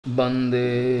वंदे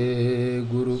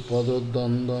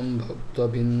गुरुपदद्वन्द्वं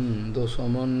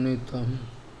भक्तबिन्दुसमन्वितं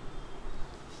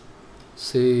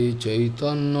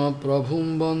श्रीचैतन्यप्रभुं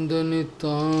वन्दे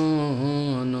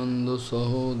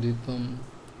नित्यानन्दसहोदितं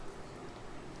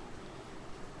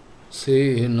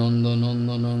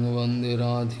श्रीनन्दनन्दनं वन्दे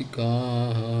राधिका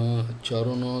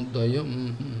चरणोदयं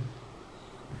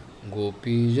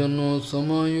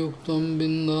गोपीजनसमायुक्तं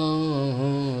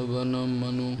बिन्दावनं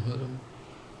मनोहरम्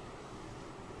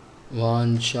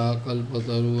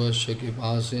वाञ्छाकल्पतरुश्च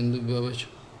कृपासिन्धुभ्यश्च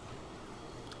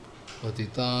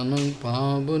पतितानं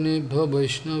पावनेभ्यो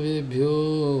वैष्णवेभ्यो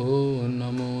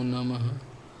नमो नमः।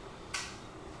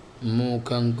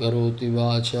 मूकं करोति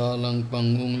वाचालं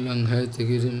पङ्गुं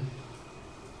लङ्घयतिगिरिं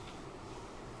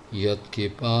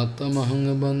यत्कृपातमहं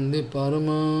वन्दे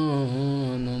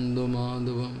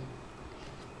परमानन्दमाधवं।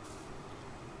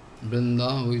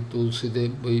 वृन्दावै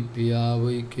तुलसीदेव वै पिया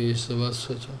वै केशवस्य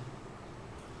च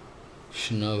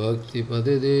कृष्ण भक्ति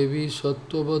पदे देवी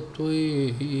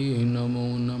सत्ववत्त्वयि नमो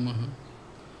नमः।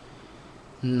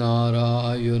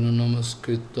 नारायण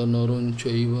नमस्कृत्य नरं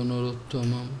चैव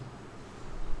नरोत्तमं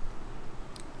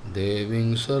देवीं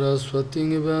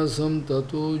सरस्वतीं व्यासं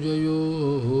ततो जयो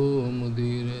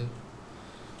मुदीरये।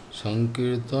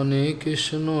 संकीर्तने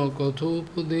कृष्ण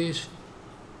कथोपदेशे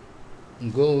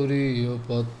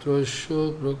गौरीयपत्रस्य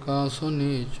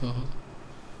प्रकाशने च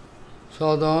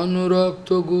सदानुरक्त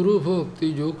गुरु भक्ति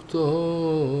युक्तो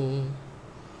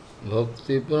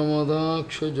भक्ति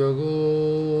प्रमदाक्ष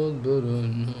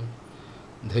जगोद्वरुण्य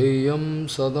धैर्यं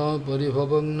सदा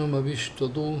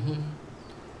परिभवग्नमभिष्टदोहं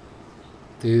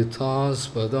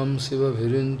तीर्थास्पदं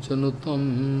शिवभिरिञ्चनुतं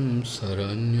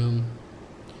शरण्यं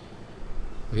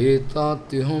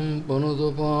वेत्तात्यहं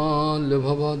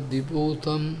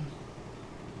पनुतपाल्यभवद्दिपूतं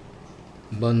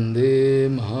वन्दे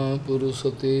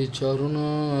महापुरुषते चरुणारविन्दं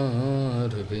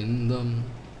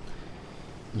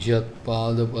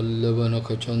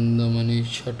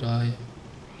यत्पादपल्लवनखचन्दमनिच्छटाय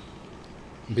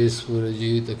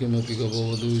विस्फुरजित किमपि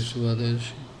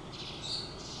गपवधूष्वदर्शि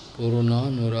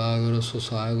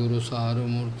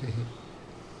पूर्णानुरागरससागरसारमूर्तिः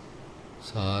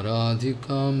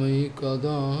साराधिकामयि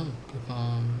कदा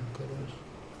कृपां करोतु।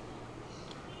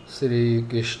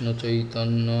 श्रीकृष्ण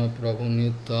चैतन्य प्रभु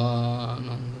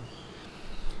नित्यानन्द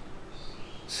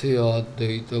श्री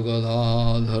अद्वैत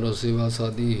गदाधर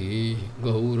शिवासादि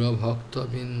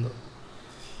गौरभक्तबिंद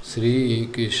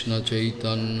श्रीकृष्ण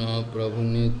चैतन्य प्रभु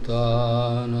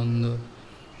नित्यानंद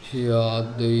श्री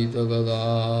अद्वैत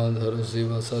गदाधर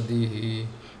शिवासादि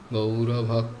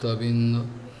गौरभक्तबिंद।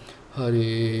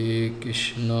 हरे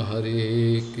कृष्ण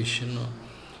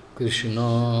कृष्ण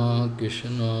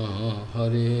कृष्ण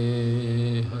हरे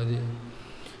हरे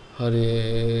हरे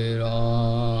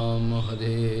राम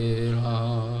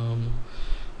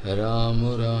राम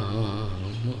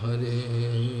राम हरे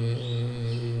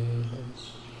हरे।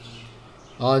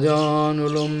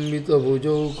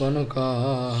 आजानुलंबितभुजौ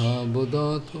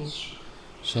कनकाबुदातो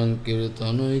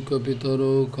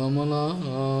संकीर्तनैकपितरो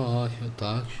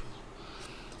कमलायताक्ष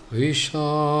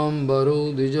विश्वाम्बरो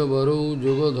द्विजवरो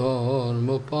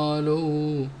जुगधर्मपालो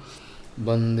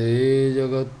वन्दे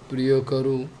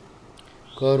जगत्प्रियकरो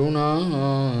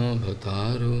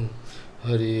करुणाभतारो।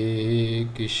 हरे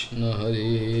कृष्ण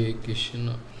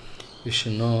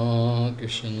कृष्ण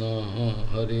कृष्ण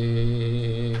हरे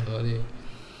हरे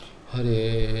हरे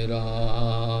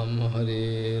राम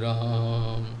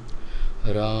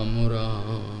राम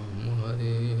राम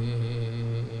हरे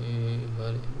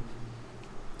हरे।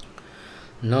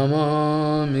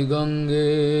 नमामि गंगे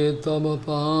तव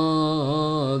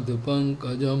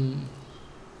पादपङ्कजं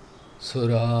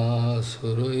सुरासुरैर्वन्दितो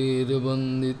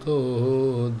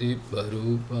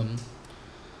दिव्यरूपं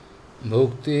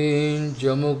भुक्तिं च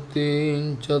मुक्तिं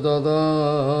च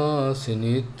ददासि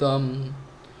नित्यं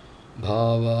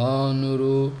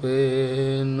भावानुरूपेण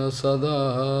सदा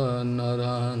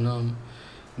नरानं।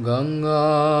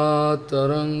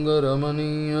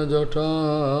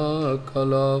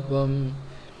 गङ्गातरङ्गरमणीयजटाकलापं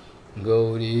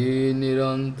गौरी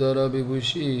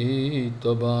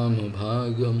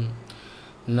निरन्तरविभूषितवानुभागं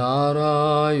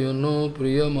नारायणो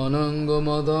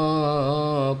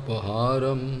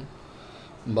प्रियमनङ्गमदापहारं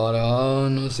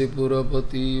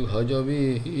वाराणसीपुरपति भजवीशनाथं।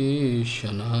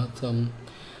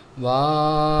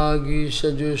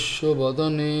 वागीशजुष्वदने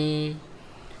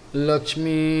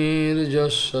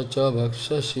लक्ष्मीर्यस्य च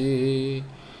वक्षसि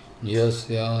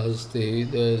यस्यास्ति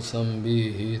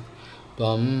हृदयसंवित्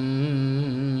त्वं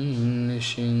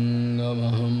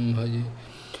नृसिंहमहं भजे।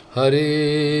 हरे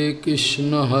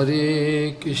Krishna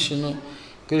Krishna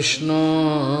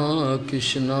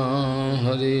Krishna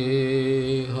Hare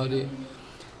Hare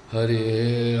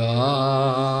Hare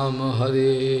Ram,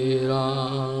 Hare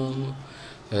Ram,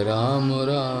 Ram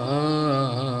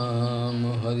Ram,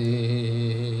 Hare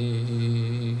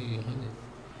Hare.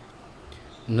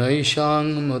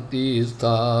 Naishang mati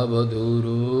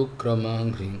stavaduru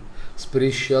kramangri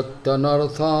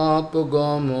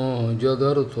sprishyatanarthapagamo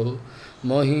jadartho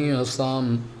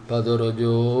mahiyasam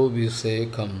padarajo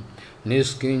visekam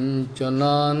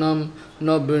niskinchananam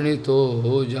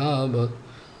nabrinito javat.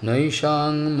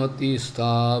 Naishang mati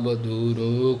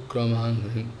stavaduru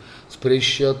kramangri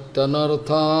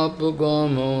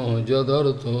sprishyatanarthapagamo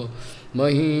jadartho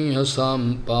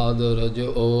mahiyasam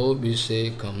padarajo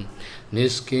visekam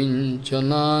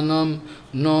Niskinchananam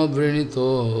no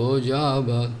vrinito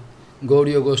javad.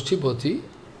 Gauriya Goshtipati,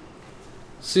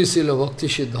 Srila Bhakti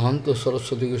Siddhanta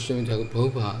Saraswati Goswami Thakur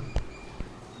Prabhupada,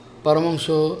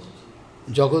 Paramahansa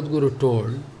Jagadguru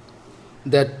told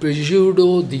that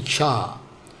Prajyudo Diksha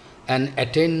and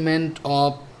attainment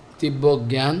of Tibba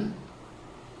Gyan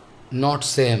not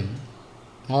same,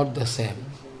 not the same.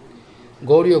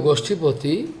 Gauriya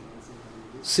Goshtipati,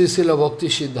 Srila Bhakti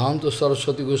Siddhanta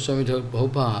Saraswati Goswami Thakur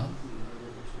Prabhupada,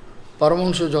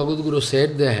 Paramahansa Jagadguru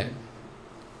said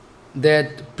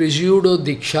that Prajyudo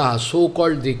Diksha,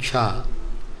 so-called Diksha,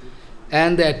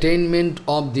 and the attainment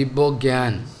of Dibba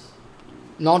Gyan,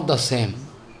 not the same.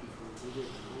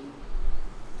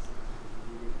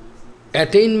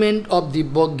 Attainment of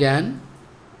Dibba Gyan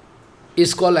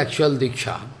is called actual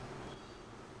Diksha.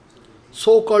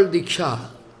 So-called Diksha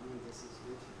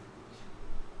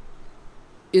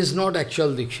is not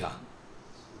actual Diksha.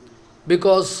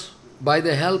 Because by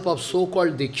the help of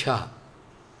so-called Diksha,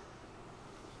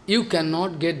 you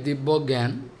cannot get Dibba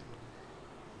Gyan,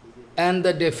 and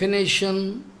the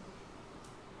definition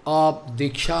of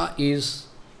Diksha is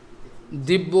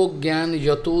Dibba Gyan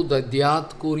yato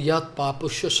dadyat kuryat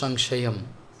papusya sankshayam.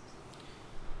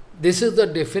 This is the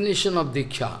definition of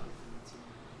Diksha.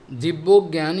 Dibba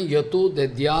Gyan yato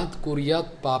dadyat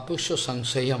kuryat papusya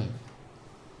sankshayam.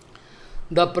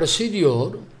 The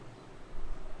procedure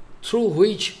through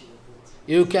which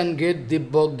you can get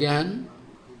Dibba Gyan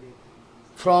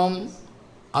from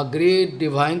a great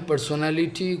divine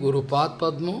personality, Guru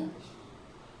Padma,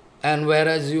 and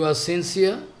whereas you are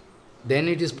sincere, then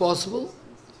it is possible.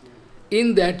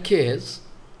 In that case,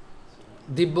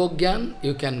 Dibba Gyan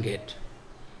you can get.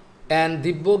 And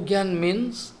Dibba Gyan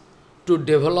means to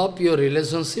develop your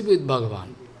relationship with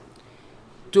Bhagavan,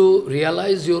 to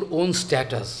realize your own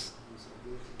status,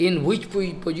 in which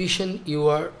position you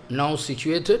are now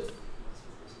situated,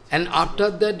 and after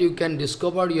that you can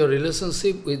discover your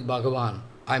relationship with Bhagavan.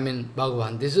 I mean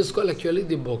Bhagavan. This is called actually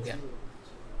Dibba Gyan.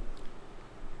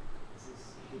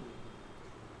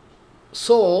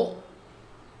 So,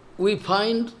 we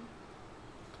find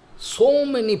so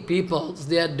many people,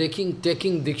 they are taking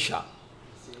Diksha.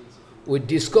 We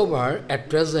discover at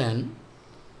present,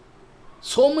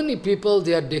 so many people,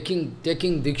 they are taking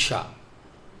Diksha.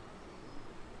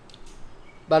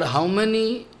 But how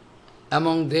many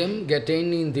among them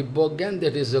getting in Dibba Gyan,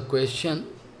 that is the question.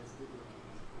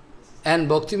 And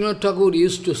Bhaktivinoda Thakur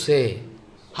used to say,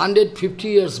 150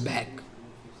 years back,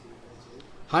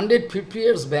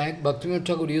 Bhaktivinoda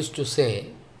Thakur used to say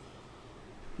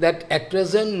that at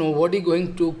present nobody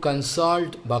going to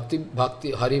consult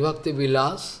Hari Bhakti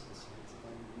Vilas,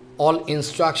 all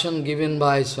instruction given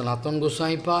by Sanatana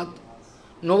Goswami Pad,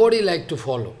 nobody like to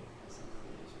follow.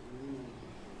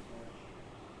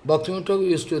 Bhaktivinoda Thakur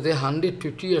used to say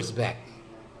 150 years back.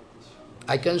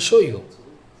 I can show you.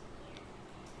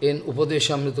 In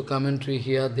Upadeshamrita commentary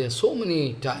here, there are so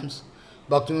many times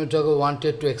Bhaktivinoda Thakur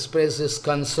wanted to express his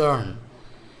concern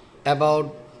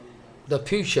about the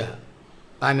future,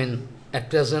 I mean,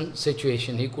 at present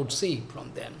situation, he could see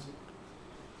from them.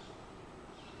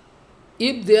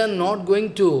 If they are not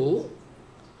going to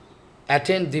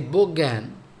attain Dibba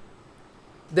Gyan,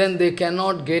 then they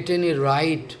cannot get any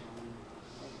right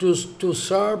to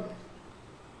serve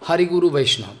Hari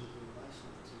Guru-Vaisnava.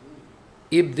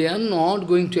 If they are not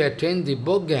going to attain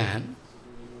Dibba Gyan,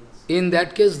 in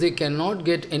that case they cannot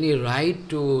get any right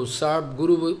to serve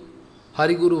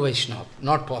Hari Guru-Vaisnava.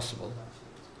 Not possible.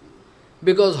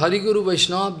 Because Hari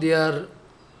Guru-Vaisnava, they are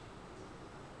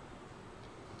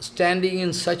standing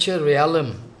in such a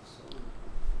realm.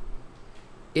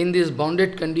 In this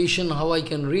bounded condition, how I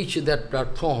can reach that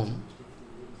platform?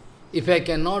 If I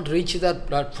cannot reach that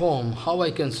platform, how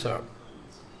I can serve?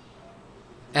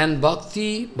 And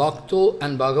Bhakti, Bhakto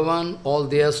and Bhagavan, all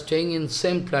they are staying in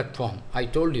same platform. I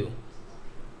told you.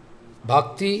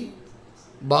 Bhakti,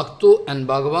 Bhakto and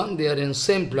Bhagavan, they are in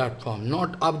same platform,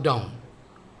 not up-down.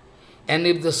 And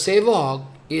if the Sevak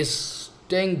is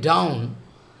staying down,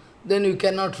 then you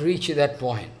cannot reach that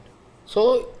point.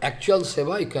 So, actual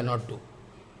seva you cannot do.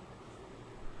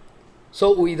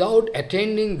 So, without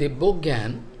attending the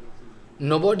Bhagyan,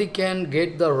 nobody can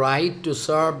get the right to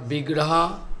serve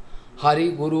Vigraha,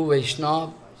 Hari, Guru,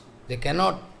 Vaishnava. They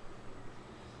cannot.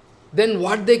 Then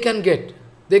what they can get?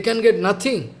 They can get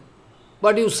nothing.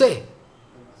 What you say?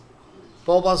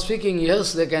 Prabhupada speaking,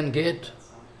 yes, they can get.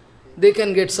 They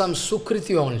can get some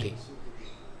sukriti only.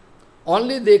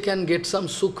 Only they can get some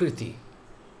sukriti.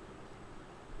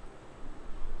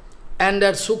 And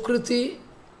that sukriti,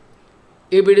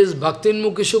 if it is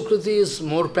bhaktinmukhi sukriti, is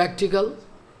more practical.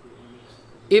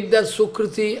 If that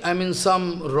sukriti, I mean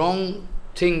some wrong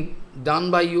thing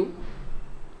done by you,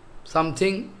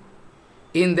 something,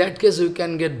 in that case you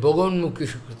can get bhaganmukhi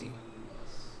sukriti.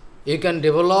 You can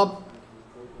develop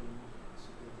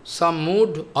some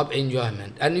mood of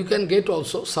enjoyment. And you can get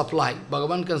also supply.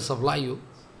 Bhagavan can supply you.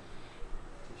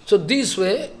 So this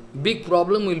way, big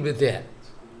problem will be there.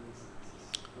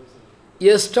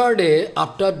 Yesterday,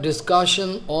 after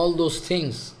discussion, all those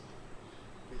things,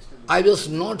 I was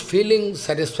not feeling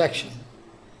satisfaction.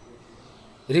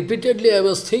 Repeatedly I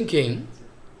was thinking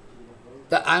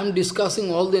that I am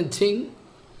discussing all the things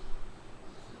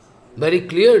very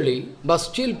clearly, but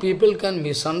still people can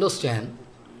misunderstand.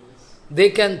 They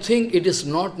can think it is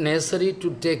not necessary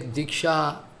to take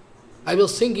Diksha. I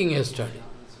was thinking yesterday.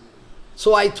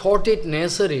 So I thought it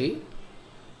necessary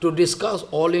to discuss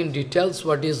all in details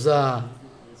what is the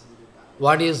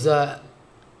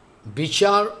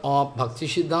vichar of Bhakti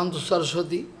Siddhanta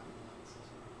Saraswati.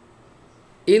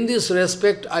 In this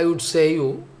respect, I would say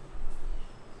you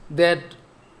that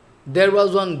there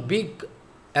was one big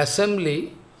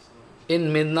assembly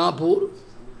in Midnapur,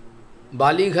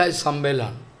 Balighai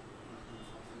Sammelan,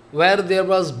 where there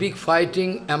was big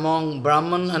fighting among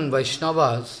Brahman and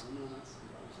Vaishnavas.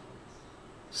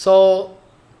 So,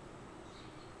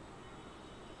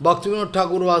 Bhaktivinoda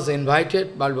Thakur was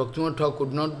invited, but Bhaktivinoda Thakur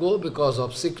could not go because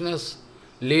of sickness,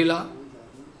 Leela.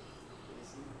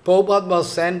 Prabhupada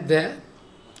was sent there.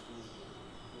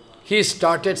 He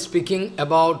started speaking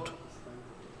about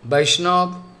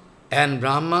Vaishnava and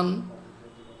Brahman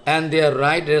and their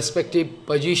right respective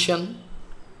position,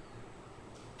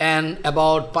 and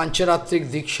about Pancharatrik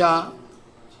Diksha,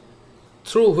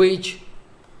 through which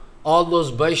all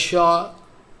those Vaishya,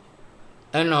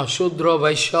 Shudra,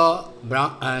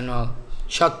 Vaishya,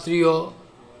 Kshatriya,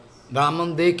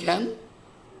 Brahman, they can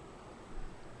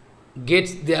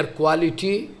get their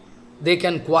quality, they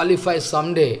can qualify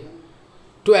someday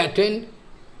to attend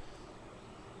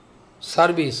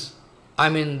service. I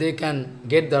mean, they can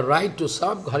get the right to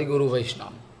serve Hari Guru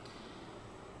Vaishnava.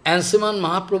 And Srimad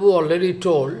Mahaprabhu already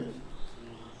told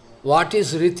what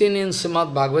is written in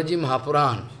Srimad Bhagavaji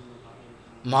Mahapuran.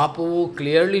 Mahaprabhu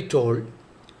clearly told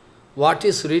what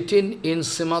is written in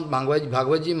Srimad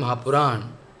Bhagavaji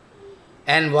Mahapuran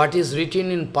and what is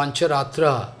written in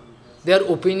Pancharatra, their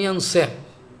opinions same.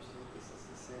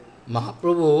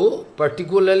 Mahaprabhu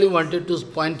particularly wanted to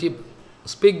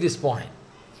speak this point,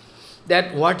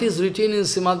 that what is written in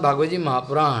Srimad Bhagavaji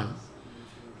Mahapuran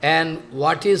and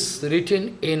what is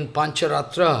written in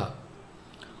Pancharatra,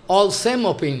 all same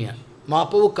opinion.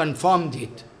 Mahaprabhu confirmed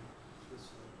it.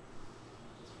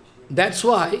 That's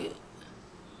why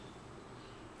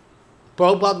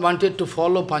Prabhupada wanted to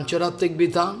follow Pancharatik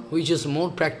Vidhan, which is more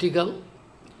practical.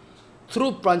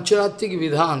 Through Pancharatik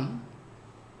Vidhan,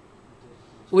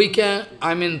 we can,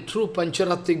 through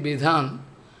Pancharatik Vidhan,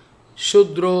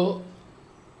 Shudra,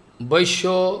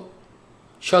 Vaishya,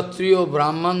 Kshatriya,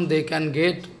 Brahman, they can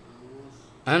get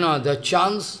the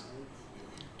chance.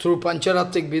 Through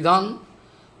Pancharatik Vidhan,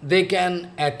 they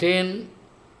can attain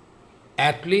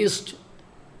at least,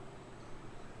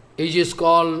 it is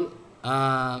called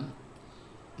Paramatrik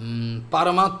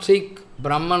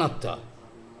Brahmanatva.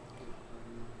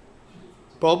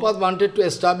 Prabhupada wanted to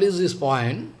establish this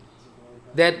point,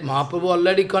 that Mahaprabhu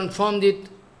already confirmed it.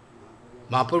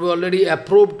 Mahaprabhu already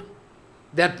approved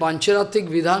that Pancharatik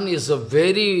Vidhan is a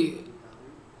very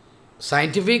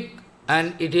scientific,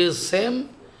 and it is same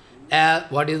as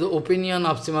what is the opinion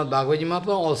of Srimad Bhagavaji Mahaprabhu,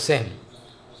 all same.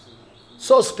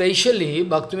 So especially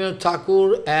Bhaktivinoda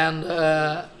Thakur and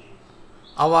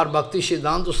our Bhakti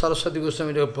Siddhanta Saraswati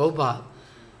Goswami Prabhupada,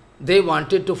 they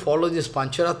wanted to follow this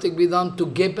Pancharatik Vidhan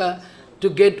to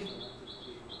get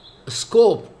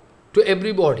scope to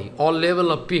everybody, all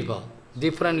level of people,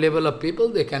 different level of people,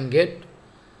 they can get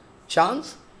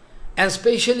chance. And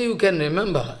especially you can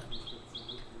remember,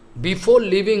 before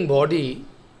leaving body,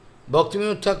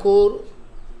 Bhaktivinoda Thakur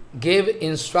gave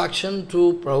instruction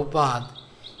to Prabhupada,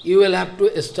 you will have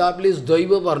to establish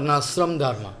Daiva Varnashram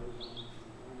Dharma.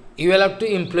 You will have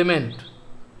to implement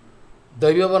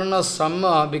Daivavarna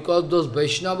Samma, because those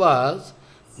Vaishnavas,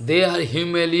 they are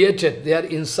humiliated, they are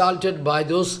insulted by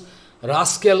those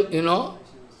rascal,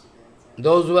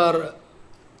 those who are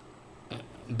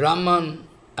Brahman,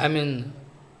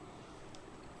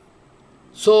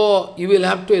 so you will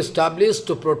have to establish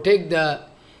to protect the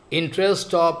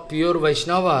interest of pure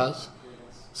Vaishnavas.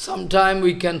 Sometime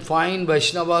we can find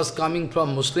Vaishnavas coming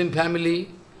from Muslim family,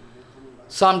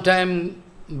 sometime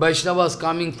Vaishnavas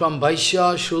coming from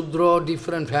Vaishya, Shudra,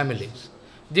 different families,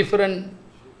 different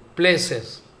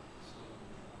places.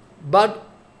 But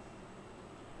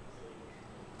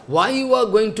why you are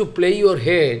going to play your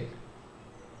head?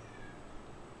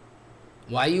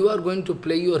 Why you are going to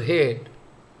play your head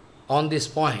on this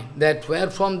point, that where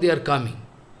from they are coming?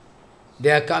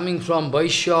 They are coming from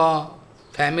Vaishya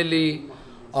family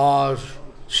or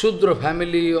Shudra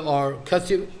family or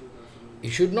Kshatriya. You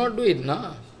should not do it,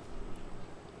 na?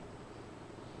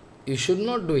 You should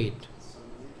not do it.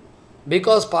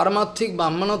 Because Paramatthik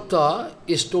Brahmanatta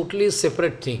is totally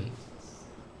separate thing.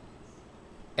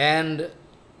 And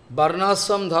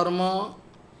Varnasam Dharma,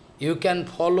 you can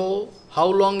follow. How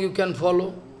long you can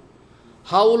follow?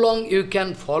 How long you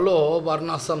can follow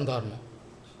Varnasam Dharma?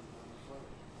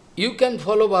 You can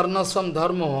follow Varnasam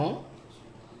Dharma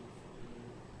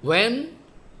when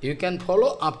you can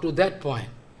follow up to that point.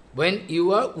 When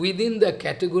you are within the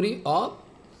category of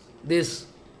this,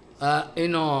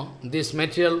 this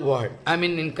material world.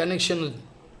 In connection with,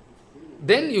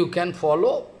 then you can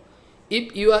follow.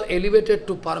 If you are elevated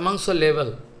to Paramahansa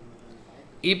level,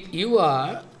 if you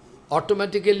are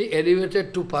automatically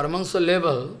elevated to Paramahansa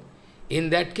level, in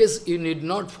that case you need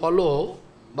not follow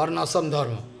Varnasam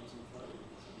Dharma.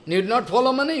 Need not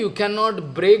follow means you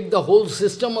cannot break the whole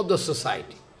system of the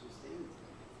society.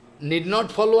 Need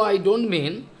not follow, I don't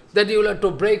mean that you will have to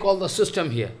break all the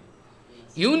system here.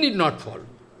 You need not follow.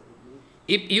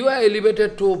 If you are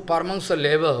elevated to Paramahansa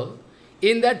level,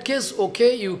 in that case,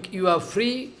 okay, you are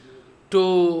free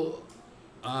to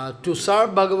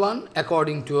serve Bhagavan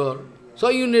according to your... So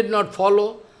you need not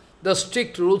follow the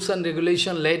strict rules and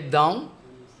regulations laid down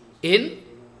in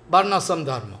Varnasam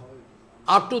Dharma.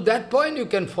 Up to that point, you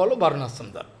can follow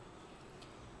Varnasam Dharma.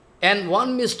 And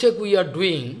one mistake we are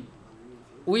doing,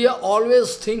 we are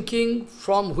always thinking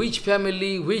from which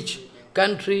family, which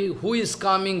country, who is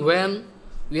coming, when,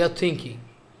 we are thinking.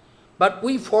 But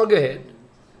we forget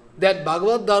that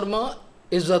Bhagavad Dharma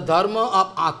is the Dharma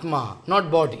of Atma, not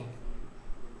body.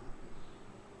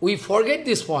 We forget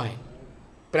this point.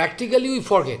 Practically we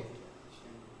forget.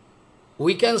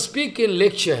 We can speak in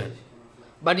lecture,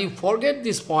 but you forget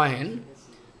this point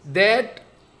that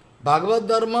Bhagavad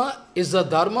Dharma is the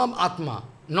Dharma of Atma,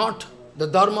 not the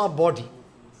Dharma of body.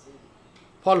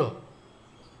 Follow.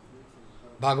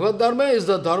 Bhagavad Dharma is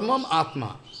the Dharma of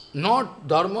Atma, not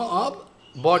Dharma of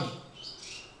body.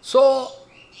 So,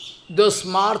 the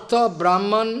Smartha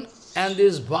Brahman and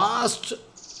this vast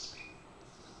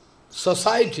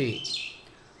society,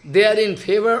 they are in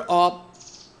favor of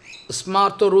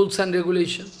Smartha rules and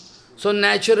regulations. So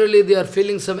naturally they are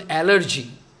feeling some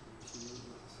allergy,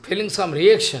 feeling some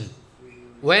reaction.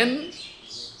 When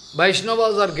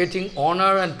Vaishnavas are getting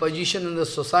honor and position in the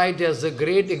society as the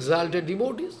great exalted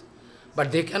devotees,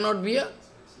 but they cannot bear.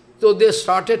 So they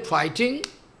started fighting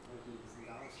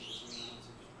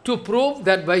to prove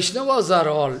that Vaishnavas are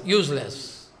all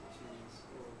useless.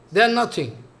 They are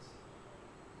nothing.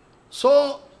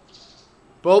 So,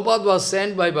 Prabhupada was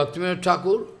sent by Bhaktivinoda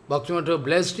Thakur. Bhaktivinoda Thakur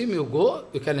blessed him, you go,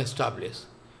 you can establish.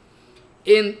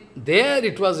 In there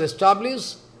it was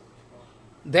established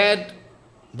that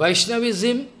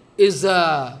Vaishnavism is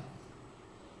the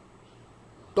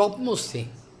topmost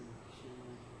thing.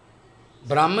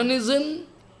 Brahmanism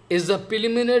is the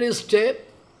preliminary step.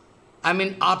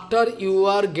 After you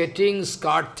are getting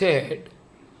skarted,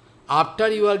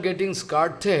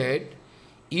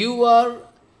 you are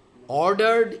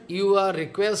ordered, you are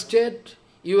requested,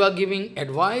 you are giving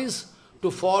advice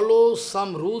to follow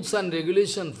some rules and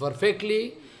regulations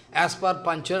perfectly as per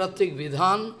Pancharatric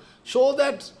Vidhan, so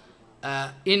that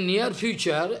in near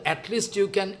future, at least you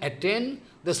can attain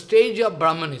the stage of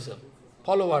Brahmanism.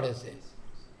 Follow what I say.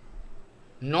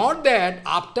 Not that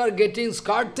after getting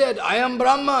skarted, I am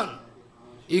Brahman,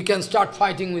 you can start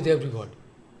fighting with everybody.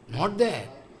 Not that.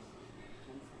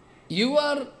 You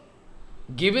are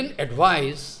given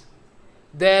advice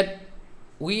that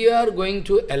we are going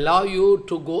to allow you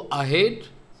to go ahead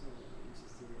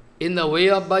in the way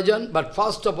of bhajan, but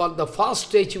first of all, the first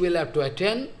stage you will have to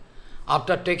attain.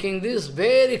 After taking this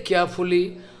very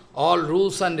carefully, all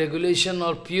rules and regulation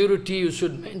or purity you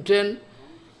should maintain,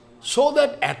 so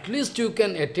that at least you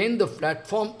can attain the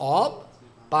platform of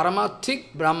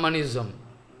Paramatthik Brahmanism.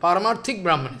 Paramarthik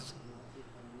Brahmanism.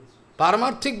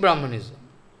 Paramarthik Brahmanism.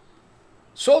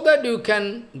 So that you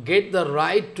can get the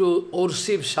right to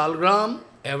worship Shalgram,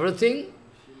 everything,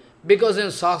 because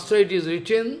in Shastra it is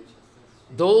written,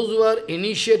 those who are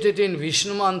initiated in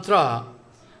Vishnu Mantra,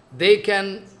 they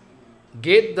can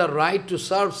get the right to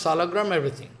serve Salagram,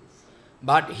 everything.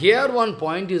 But here one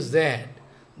point is that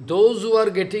those who are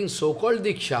getting so-called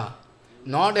Diksha,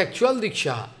 not actual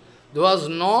Diksha, those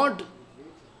not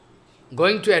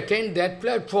going to attain that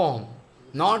platform,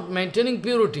 not maintaining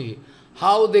purity,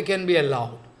 how they can be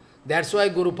allowed? That's why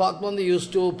Guru Padma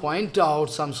used to point out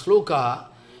some sloka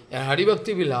in Hari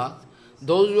Bhakti Vilas,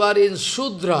 those who are in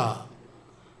Shudra,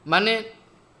 Mane,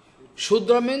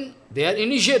 Shudra means they are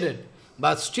initiated,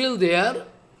 but still they are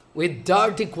with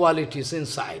dirty qualities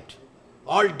inside,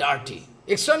 all dirty.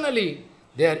 Externally,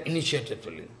 they are initiated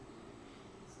fully.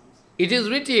 It is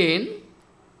written,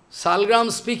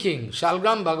 Shalgram speaking,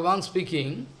 Shalgram Bhagavan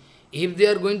speaking, if they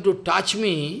are going to touch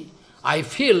me, I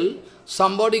feel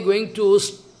somebody going to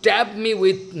stab me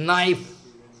with knife.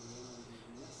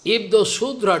 If those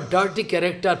Shudra, dirty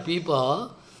character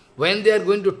people, when they are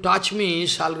going to touch me,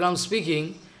 Shalgram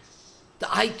speaking,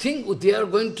 I think they are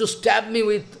going to stab me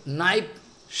with knife,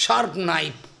 sharp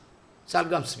knife,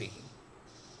 Shalgram speaking.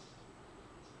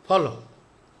 Follow.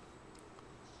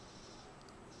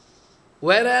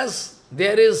 Whereas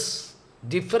there is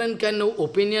different kind of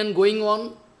opinion going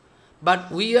on,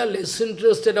 but we are less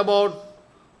interested about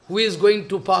who is going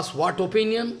to pass what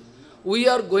opinion. We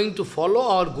are going to follow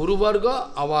our Guru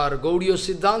Varga, our Gaudiya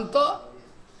Siddhanta.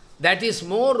 That is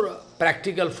more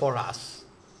practical for us.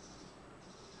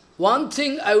 One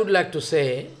thing I would like to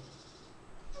say,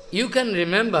 you can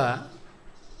remember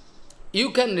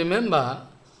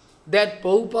that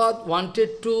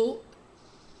Prabhupada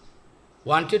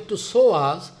wanted to show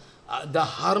us the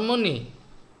harmony,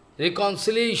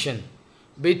 reconciliation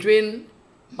between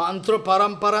Mantra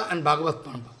Parampara and Bhagavat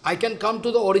Parampara. I can come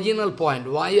to the original point,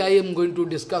 why I am going to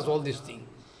discuss all these things.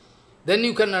 Then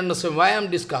you can understand why I am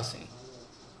discussing.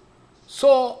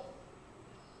 So,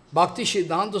 Bhakti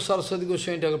Siddhanta Saraswati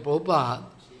Goswami Thakur Prabhupada,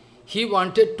 he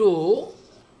wanted to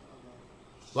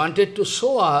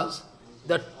show us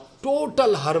the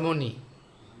total harmony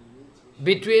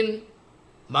between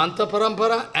Mantra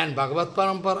Parampara and Bhagavat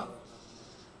Parampara.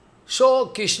 So,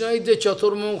 Krishna hoite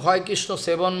Chaturmukh, Hoy Krishna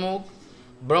Sevanmukh,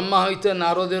 Brahma hoite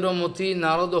Naradero Moti,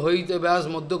 Narada hoite Vyas,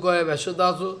 Madhukaya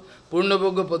Vyasadaso,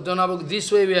 Purnabhoga Padmanabhoga,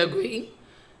 this way we are going.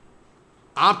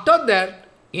 After that,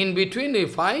 in between we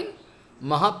find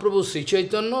Mahaprabhu Sri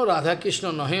Chaitanya, Radha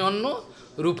Krishna Nahiyanno,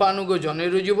 Rupanugo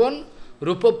Janeru Jivan,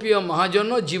 Rupapiya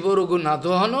Mahajana, Jivarugo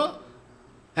Nathohana,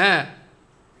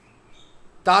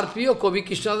 Tarpiya Kavi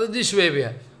Krishna, this way we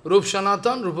are. Rup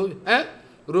Sanatan,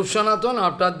 Rup Sanatan,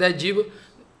 after that Jiva,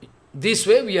 this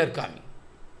way we are coming.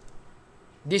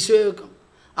 This way we come.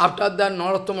 After that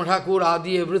Narottama Thakur,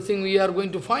 Adi, everything we are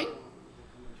going to find.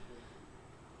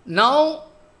 Now,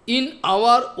 in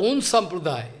our own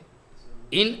sampradaya,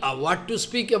 what to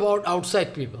speak about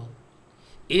outside people,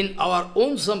 in our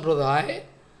own sampradaya,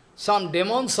 some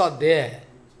demons are there.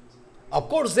 Of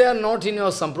course, they are not in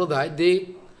our sampradaya.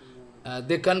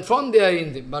 They confirm they are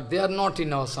in them, but they are not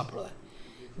in our sampradaya.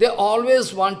 They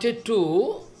always wanted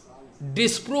to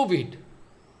disprove it.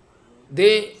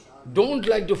 They don't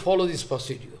like to follow this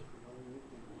procedure.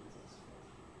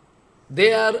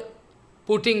 They are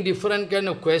putting different kind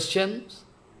of questions.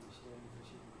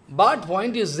 But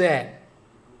point is that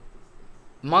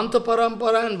Mantra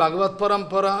Parampara and Bhagavat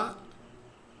Parampara,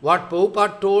 what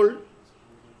Prabhupada told,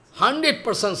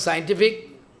 100% scientific,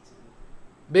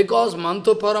 because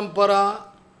Mantra Parampara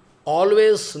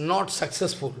always not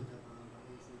successful.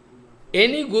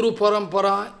 Any Guru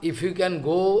Parampara, if you can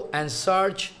go and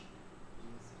search,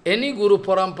 any Guru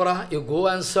Parampara, you go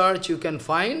and search, you can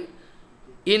find,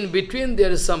 in between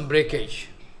there is some breakage.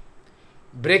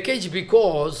 Breakage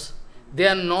because they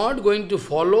are not going to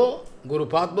follow Guru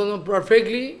Padma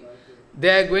perfectly,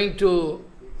 they are going to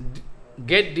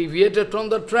get deviated from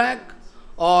the track,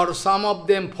 or some of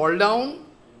them fall down.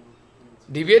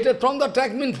 Deviated from the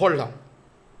track means fall down.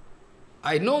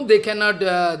 I know they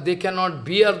cannot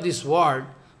bear this word,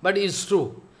 but it is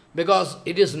true, because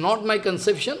it is not my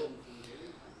conception.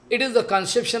 It is the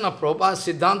conception of Prabhupada,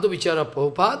 Siddhanta Vichara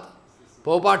Prabhupada.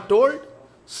 Prabhupada told,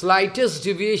 slightest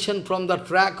deviation from the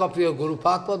track of your Guru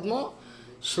Padma,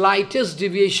 slightest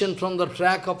deviation from the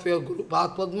track of your Guru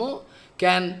Padma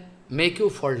can make you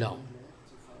fall down.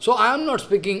 So I am not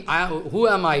speaking, who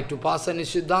am I to pass any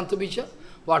Siddhanta Vichara?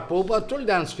 What Prabhupada told,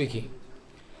 I am speaking.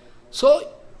 So,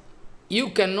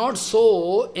 you cannot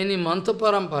show any Mantra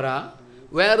Parampara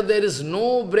where there is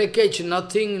no breakage,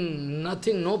 nothing,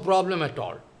 no problem at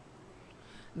all.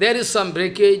 there is some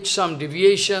breakage, some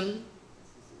deviation,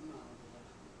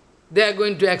 they are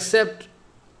going to accept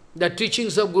the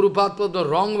teachings of Guru Padma the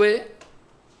wrong way.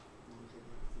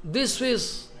 This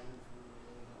is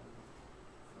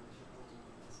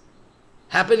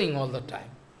happening all the time.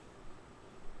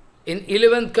 In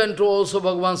 11th canto also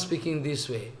Bhagavan speaking this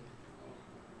way.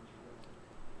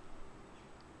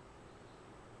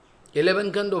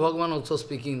 11th canto Bhagavan also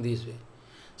speaking this way.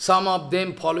 Some of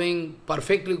them following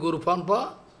perfectly Guru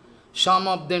Padma, some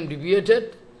of them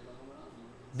deviated,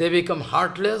 they become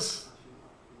heartless.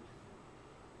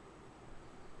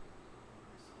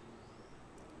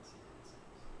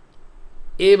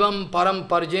 Evam param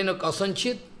parjena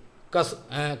kasanchit,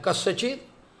 kasachit,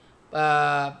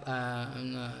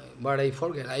 but I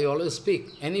forget, I always speak.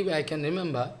 Anyway, I can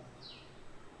remember.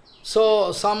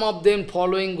 So, some of them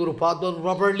following Guru Padma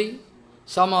properly,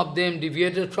 some of them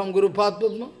deviated from Guru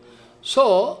Padma.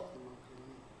 So,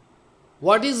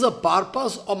 what is the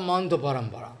purpose of Mantra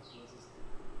Parampara?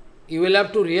 You will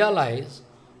have to realize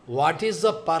what is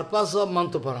the purpose of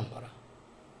Mantra Parampara.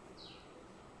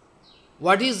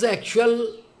 What is the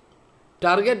actual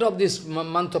target of this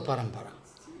Mantra Parampara?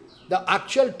 The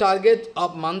actual target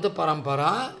of Mantra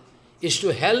Parampara is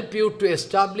to help you to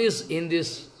establish in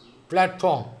this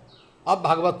platform of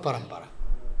Bhagavat Parampara.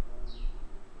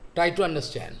 Try to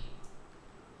understand.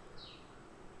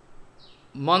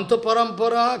 Mantra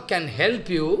Parampara can help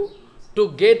you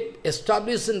to get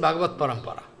established in Bhagavat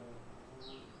Parampara.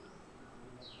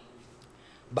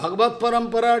 Bhagavat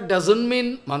Parampara doesn't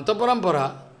mean Mantra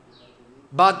Parampara,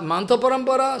 but Mantra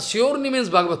Parampara surely means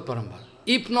Bhagavat Parampara.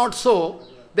 If not so,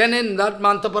 then in that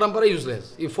Mantra Parampara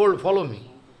useless. You follow me.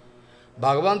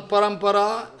 Bhagavat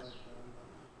Parampara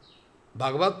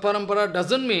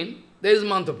doesn't mean there is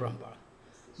Mantra Parampara.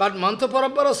 But Mantra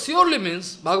Parampara surely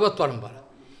means Bhagavat Parampara.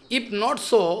 If not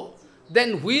so,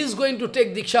 then who is going to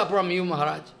take Diksha from you,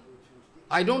 Maharaj?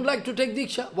 I don't like to take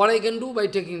Diksha. What I can do by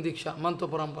taking Diksha, Mantra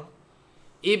Parampara?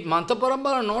 If Mantra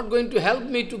Parampara are not going to help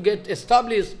me to get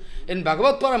established in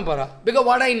Bhagavat Parampara, because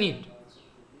what I need?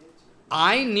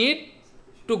 I need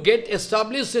to get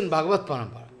established in Bhagavat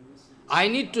Parampara. I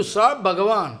need to serve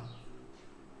Bhagavan.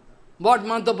 What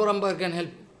Mantra Parampara can help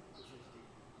you?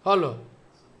 Follow.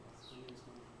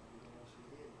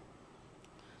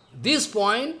 This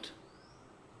point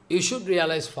you should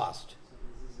realize fast.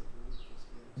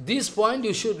 This point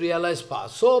you should realize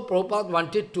fast. So Prabhupada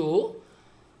wanted to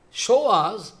show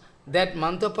us that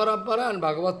Mantra Parampara and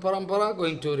Bhagavat Parampara are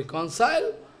going to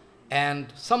reconcile,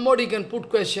 and somebody can put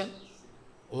question,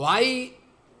 why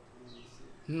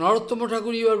Narottama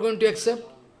Thakur you are going to accept,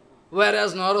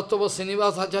 whereas Narottama,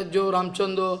 Srinivasa Acharya,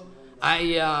 Ramchandra,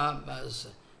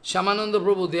 Shyamananda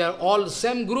Prabhu, they are all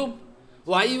same group.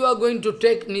 Why you are going to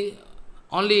take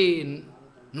only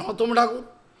Narottama Thakur?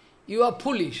 You are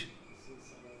foolish.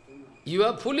 You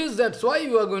are foolish, that's why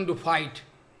you are going to fight.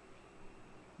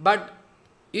 But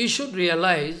you should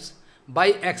realize,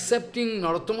 by accepting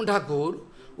Narottama Thakur,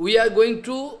 we are going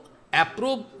to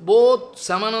approve both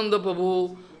Shyamananda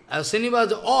Prabhu,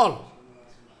 Srinivasa, all.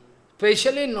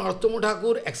 Especially Narottama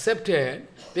Thakur accepted,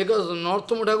 because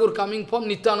Narottama Thakur coming from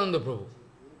Nityananda Prabhu.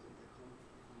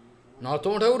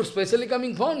 Narottama Thakur specially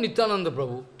coming from Nityananda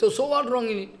Prabhu. So what wrong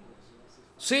in it?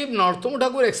 So if Narottama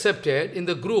Thakur accepted in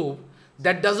the group,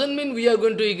 that doesn't mean we are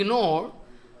going to ignore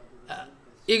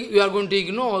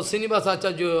Srinivasa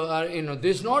Acharya,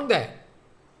 this is not that.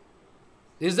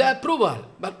 This is the approval.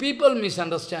 But people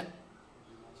misunderstand.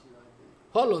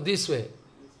 Follow this way.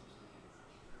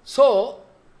 So,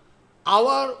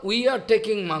 we are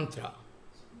taking mantra.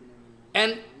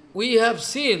 And we have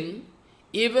seen,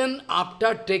 even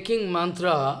after taking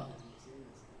mantra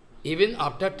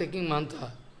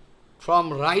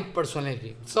from right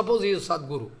personality, suppose he is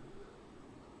Sadguru,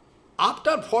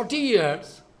 after 40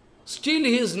 years, still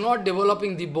he is not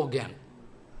developing the Bhagyan.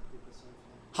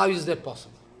 How is that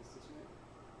possible?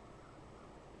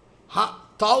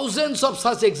 Thousands of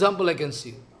such examples I can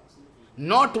see.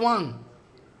 Not one.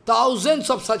 Thousands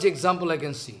of such examples I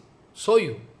can see. Show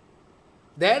you.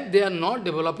 That they are not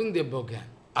developing their Bhagyan.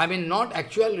 I mean, not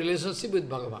actual relationship with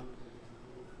Bhagavan.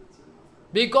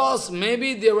 Because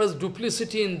maybe there was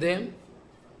duplicity in them,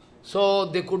 so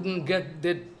they couldn't get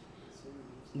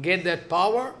that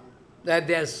power, that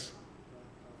there's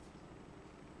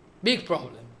big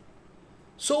problem.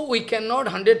 So we cannot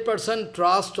 100%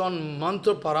 trust on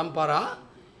Mantra Parampara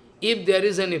if there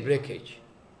is any breakage.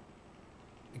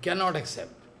 We cannot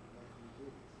accept.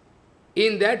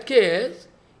 In that case,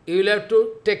 you will have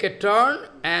to take a turn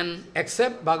and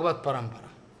accept Bhagavat Parampara.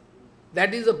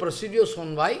 That is the procedure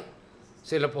shown by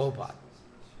Srila Prabhupada.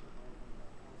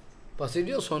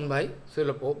 Procedure shown by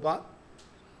Srila Prabhupada.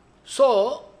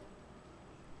 So,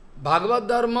 Bhagavad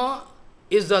Dharma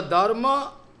is the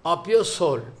Dharma of your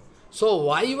soul. So,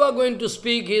 why you are going to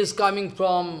speak is coming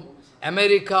from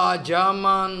America,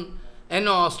 German, and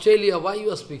Australia. Why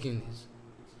you are speaking this?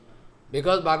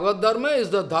 Because Bhagavad Dharma is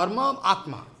the Dharma of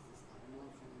Atma.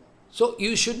 So,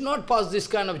 you should not pass this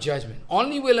kind of judgment.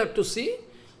 Only we will have to see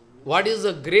what is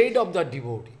the grade of the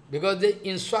devotee. Because the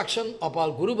instruction of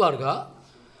our Guru Varga,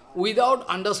 without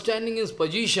understanding his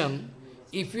position,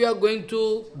 if you are going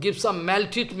to give some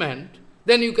maltreatment,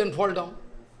 then you can fall down.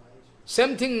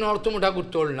 Same thing Narottama Thakur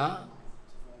told, na?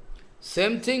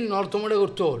 Same thing Narottama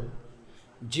Thakur told.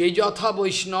 Je jatha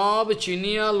Vaishnav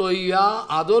chiniya loiya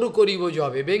ador koribo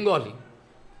jabe. Bengali.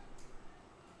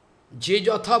 Je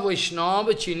jatha Vaishnav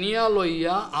chiniya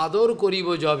loiya ador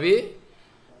koribo jabe.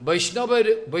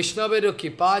 Vaishnaver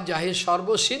kripa jahe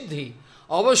sarva siddhi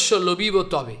avashya lobibo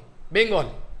tabe.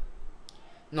 Bengali.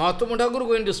 Narottama Thakur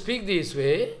going to speak this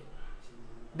way,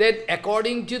 that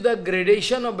according to the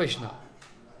gradation of Vaishnava,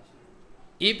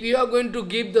 if you are going to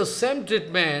give the same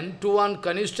treatment to one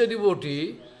Kanishta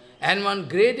devotee and one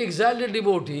great exalted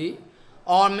devotee,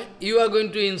 or you are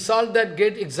going to insult that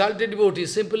great exalted devotee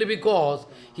simply because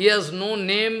he has no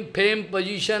name, fame,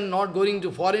 position, not going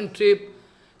to foreign trip,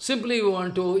 simply you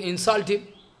want to insult him.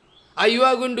 Or you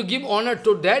are going to give honor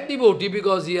to that devotee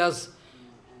because he has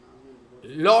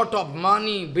lot of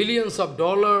money, billions of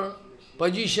dollars,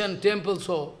 position, temple,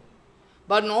 so.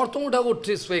 But Narottama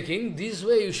Thakur is speaking, this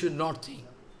way you should not think.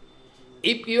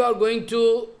 If you are going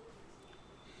to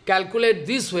calculate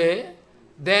this way,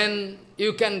 then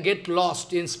you can get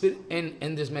lost in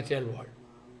this material world.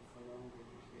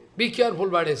 Be careful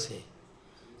what I say.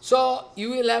 So,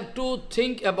 you will have to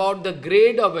think about the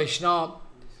grade of Vaishnava.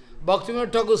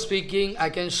 Bhaktivinoda Thakur speaking, I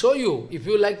can show you, if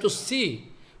you like to see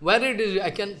where it is, I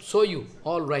can show you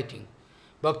all writing.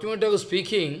 Bhaktivinoda Thakur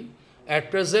speaking, at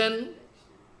present,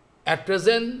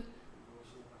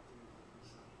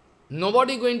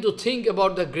 nobody going to think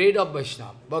about the grade of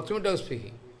Vaishnava. Bhaktivinoda Thakur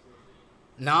speaking.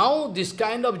 Now, this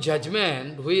kind of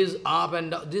judgment, who is up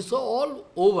and down, this is all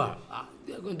over.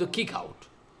 They are going to kick out.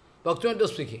 Bhaktivinoda Thakur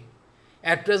speaking.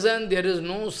 At present, there is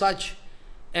no such,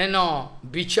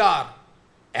 vichar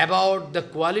about the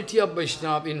quality of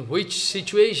Vaishnava, in which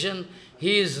situation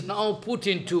he is now put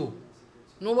into.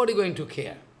 Nobody going to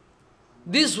care.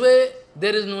 This way,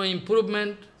 there is no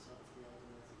improvement.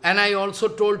 And I also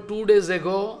told 2 days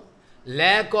ago,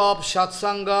 lack of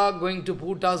satsanga going to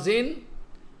put us in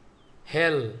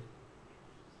hell.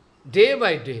 Day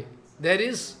by day, there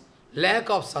is lack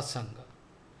of satsanga.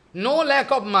 No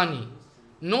lack of money,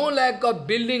 no lack of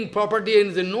building property,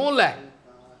 anything, no lack.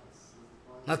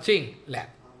 Nothing lack.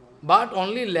 But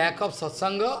only lack of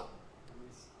satsanga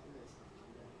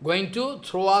going to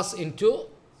throw us into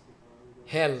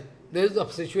hell. There is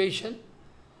a situation.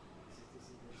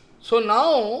 So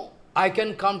now, I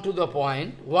can come to the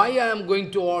point, why I am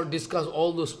going to discuss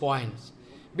all those points.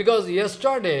 Because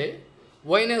yesterday,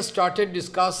 when I started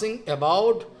discussing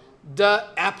about the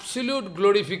absolute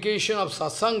glorification of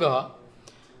satsanga,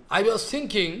 I was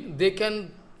thinking they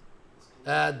can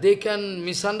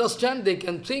misunderstand, they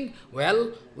can think,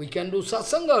 well, we can do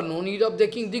satsanga, no need of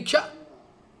taking diksha.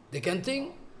 They can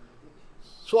think.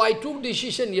 So I took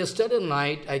decision yesterday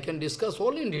night, I can discuss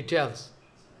all in details.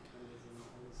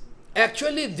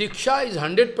 Actually, diksha is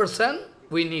 100%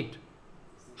 we need.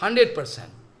 100%.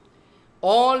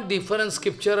 All different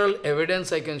scriptural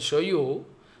evidence I can show you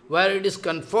where it is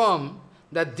confirmed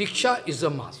that diksha is a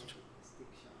must.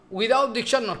 Without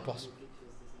diksha, not possible.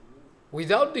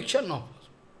 Without diksha, not possible.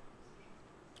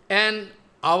 And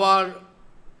our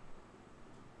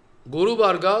Guru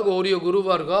Varga, Gauriya Guru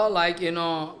Varga, like,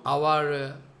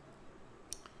 our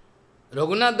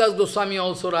Raghunath Das Goswami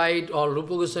also write, or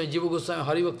Rupa Goswami, Jiva Goswami,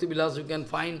 Hari Bhakti Vilas, you can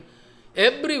find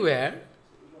everywhere.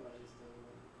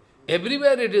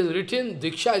 Everywhere it is written,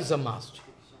 diksha is a must.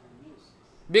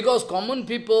 Because common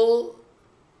people,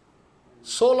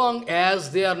 so long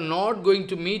as they are not going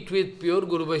to meet with pure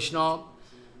Guru Vaishnava,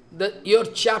 your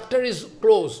chapter is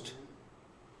closed.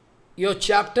 Your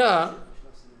chapter,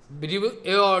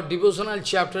 your devotional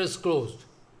chapter is closed.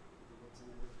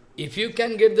 If you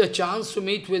can get the chance to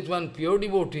meet with one pure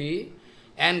devotee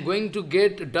and going to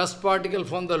get dust particle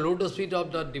from the lotus feet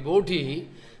of the devotee,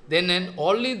 then and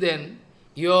only then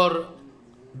your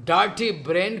dirty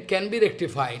brain can be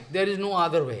rectified. There is no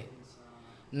other way.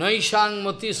 Naishang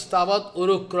mati stavat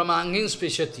urukramangin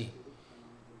speshati.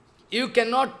 You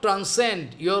cannot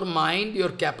transcend your mind, your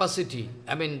capacity.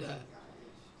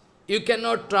 You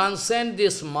cannot transcend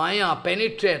this maya,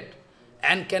 penetrate,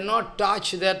 and cannot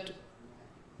touch that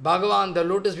Bhagavan, the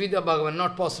lotus feet of Bhagavan,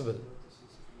 not possible.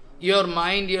 Your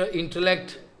mind, your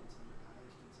intellect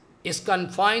is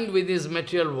confined with this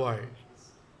material world,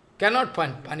 cannot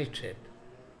penetrate.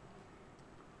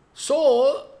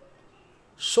 So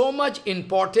much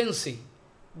importance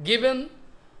given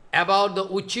about the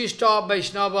Uchishta of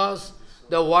Vaishnavas,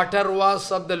 the water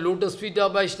wash of the lotus feet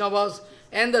of Vaishnavas,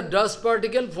 and the dust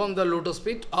particle from the lotus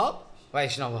feet of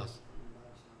Vaishnavas.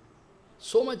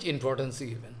 So much importance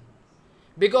given.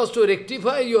 Because to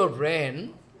rectify your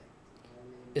brain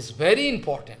is very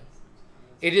important.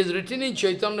 It is written in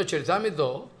Chaitanya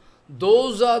Charitamrita,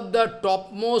 those are the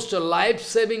topmost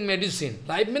life-saving medicine.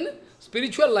 Life means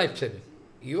spiritual life-saving.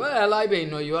 You are alive,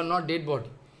 you are not dead body.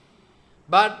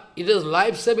 But it is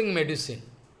life-saving medicine.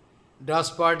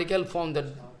 Dust particle from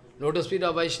the lotus feet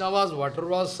of Vaishnavas, water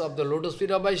was of the lotus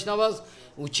feet of Vaishnavas,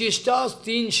 Uchishtas,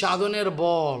 teen sadhaner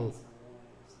ball.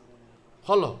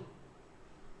 Follow.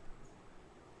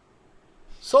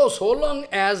 So long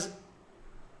as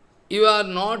you are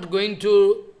not going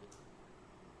to,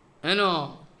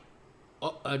 do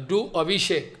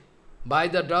abhishek by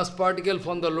the dust particle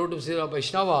from the lotus feet of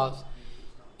Vaishnavas,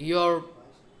 your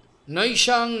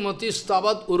naishang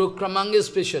matistavat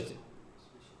urukramangis prishati.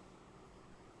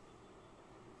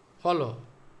 Follow.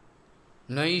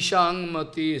 Naishang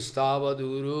matistavat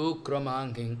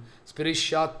urukramangin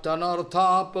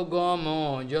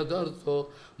sprishattanarthapagamo jadartho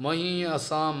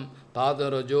mahiyasam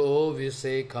padarajo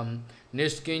visekham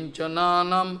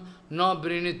niskinchananam na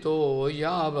brinito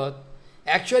yavat.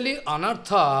 Actually,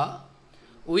 anartha,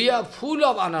 we are full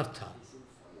of anartha.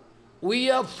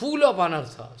 We are full of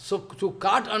anartha. So, to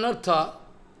cut anartha,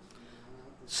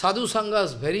 sadhu sangha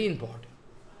is very important.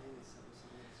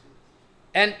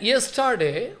 And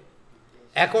yesterday,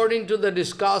 according to the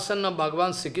discussion of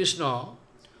Bhagavan Sri Krishna,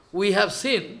 we have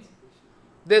seen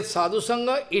that sadhu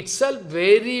sangha itself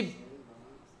very,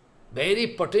 very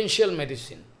potential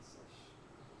medicine.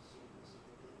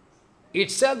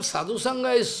 Itself, sadhu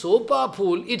sangha is so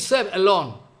powerful, itself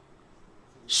alone,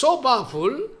 so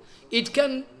powerful, it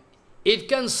can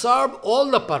serve all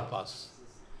the purpose.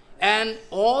 And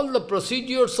all the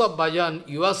procedures of bhajan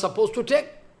you are supposed to take.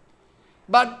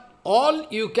 But all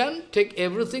you can take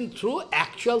everything through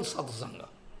actual sadhu sangha.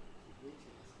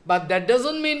 But that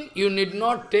doesn't mean you need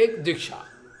not take diksha.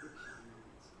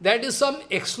 That is some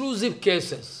exclusive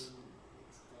cases.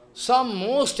 Some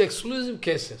most exclusive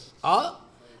cases are,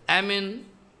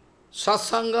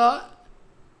 satsanga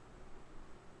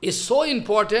is so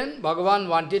important, Bhagavan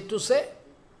wanted to say.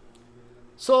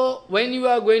 So, when you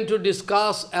are going to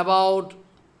discuss about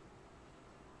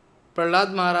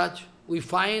Prahlad Maharaj, we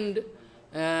find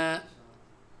Prahlad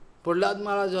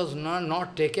Maharaj has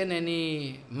not taken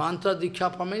any mantra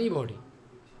diksha from anybody.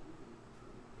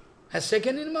 Has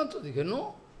taken any mantra diksha?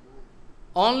 No.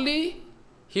 Only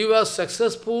he was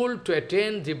successful to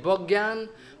attain Dibbogyan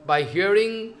by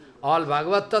hearing all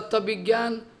Bhagavad Tattva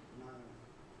Vigyan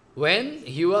when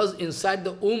he was inside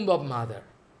the womb of mother.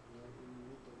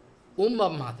 Womb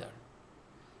of mother.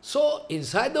 So,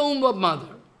 inside the womb of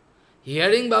mother,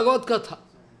 hearing Bhagavad Katha,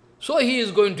 so he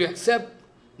is going to accept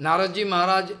Naradji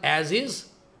Maharaj as his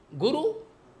Guru.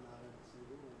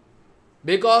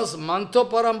 Because Mantra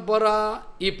Parampara,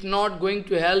 if not going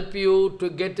to help you to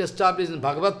get established in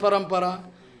Bhagavad Parampara,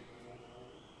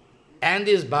 and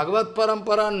this Bhagavad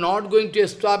Parampara not going to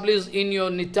establish in your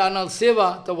Nityanal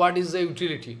Seva, so what is the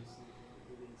utility?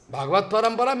 Bhagavad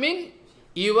Parampara means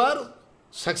you are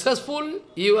successful,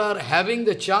 you are having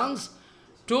the chance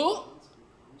to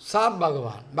serve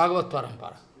Bhagavan, Bhagavad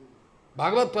Parampara.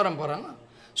 Bhagavad Parampara, na?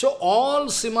 So all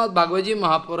Srimad Bhagavad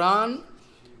Mahapuran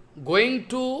going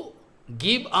to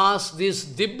give us this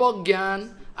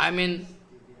Dibbogyan,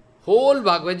 whole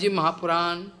Bhagavad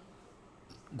Mahapuran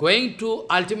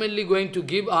ultimately going to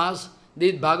give us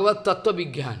this Bhagavad Tattva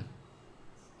Vigyan,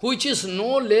 which is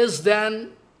no less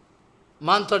than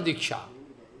Mantra Diksha.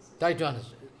 Try to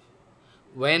understand.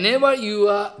 Whenever you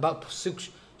are,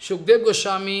 Shukdev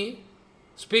Goswami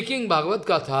speaking Bhagavad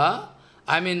Katha,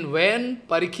 when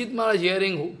Parikshit Maharaj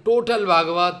hearing total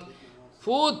Bhagavad,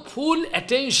 full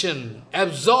attention,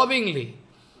 absorbingly,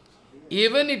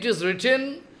 even it is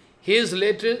written, he is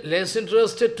less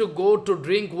interested to go to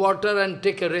drink water and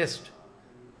take a rest.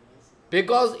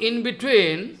 Because in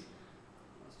between,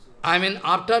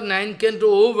 after 9 canto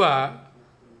over,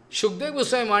 Shukdev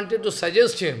Goswami wanted to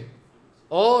suggest him,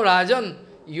 oh Rajan,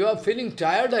 you are feeling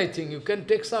tired, I think. You can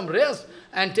take some rest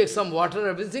and take some water,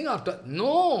 everything after.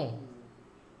 No.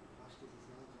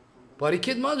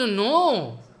 Parikshit Maharaj,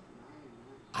 no.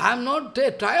 I am not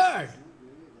tired.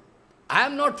 I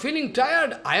am not feeling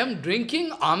tired. I am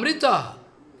drinking Amrita.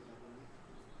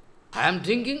 I am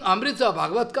drinking Amrita,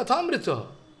 Bhagavad Katha Amrita.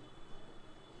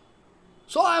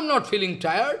 So I am not feeling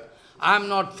tired. I am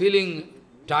not feeling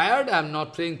tired, I am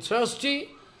not feeling thirsty,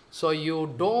 so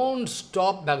you don't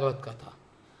stop Bhagavad Katha.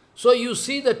 So you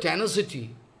see the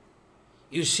tenacity,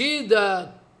 you see the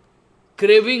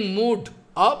craving mood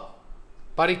of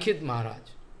Parikshit Maharaj.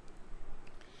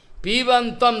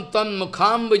 Pivantam tan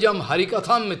mukhambajam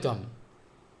harikathammitam.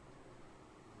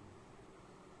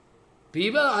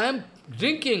 Piva, I am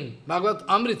drinking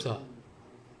Bhagavatamrita.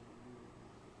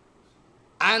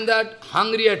 And that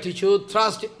hungry attitude,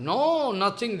 thirst, no,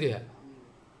 nothing there.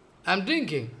 I am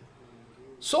drinking.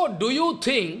 So do you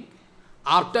think,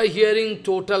 after hearing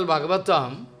total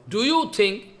Bhagavatam, do you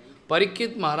think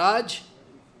Parikshit Maharaj,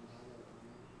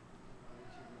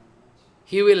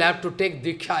 he will have to take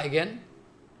Diksha again?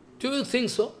 Do you think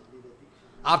so?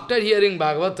 After hearing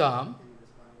Bhagavatam,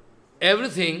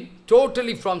 everything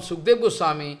totally from Sukadeva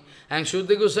Goswami, and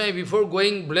Sukadeva Goswami before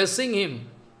going blessing him.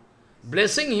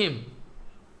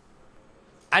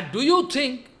 And do you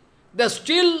think that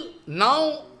still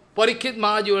now Parikshit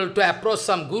Maharaj will to approach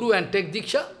some guru and take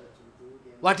Diksha?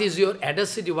 What is your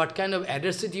audacity? What kind of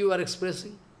audacity you are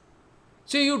expressing?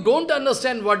 See, you don't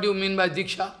understand what you mean by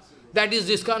Diksha. That is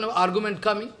this kind of argument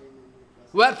coming.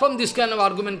 Where from this kind of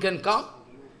argument can come?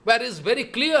 Where is very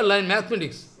clear line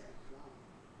mathematics.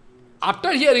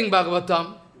 After hearing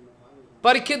Bhagavatam,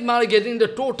 Parikshit Maharaj getting the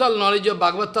total knowledge of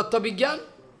Bhagavad Tattva Vigyan.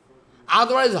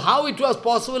 Otherwise, how it was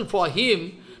possible for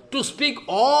him to speak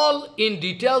all in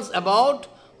details about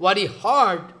what he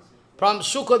heard from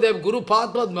Shukadev Guru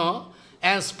Padma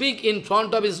and speak in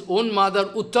front of his own mother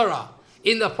Uttara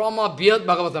in the form of Brihad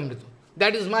Bhagavatamrita?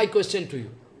 That is my question to you.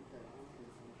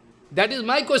 That is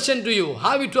my question to you.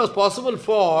 How it was possible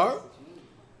for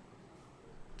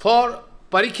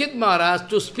Parikshit Maharaj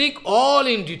to speak all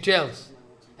in details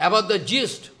about the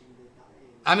gist,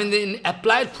 I mean in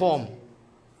applied form,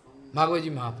 Bhagavad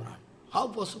Mahapuran. How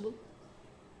possible?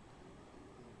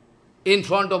 In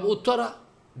front of Uttara,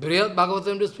 Brihad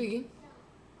Bhagavatamrita speaking.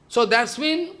 So that's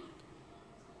mean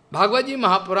Bhagavad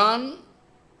Mahapuran,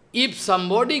 if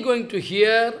somebody going to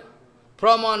hear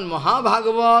from on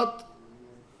Mahabhagavat,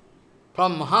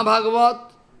 from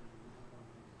Mahabhagavat,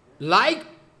 like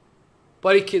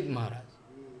Parikshit Maharaj,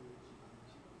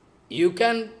 you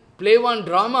can play one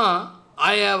drama,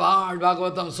 I have heard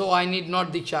Bhagavatam, so I need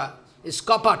not Diksha. It's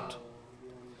kapat.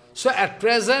 So at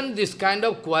present, this kind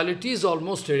of quality is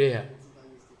almost rare.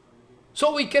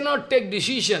 So we cannot take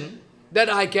decision that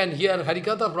I can hear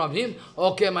Harikatha from him,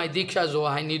 okay, my Diksha is over,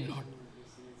 I need not.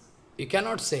 You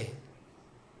cannot say.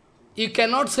 You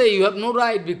cannot say, you have no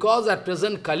right, because at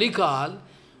present Kalikal,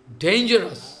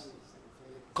 dangerous.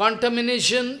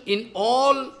 Contamination in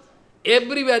all,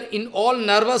 everywhere, in all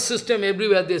nervous system,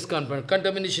 everywhere there is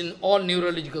contamination in all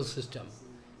neurological system.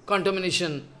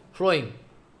 Contamination flowing.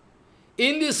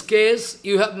 In this case,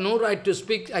 you have no right to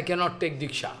speak, I cannot take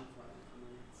Diksha.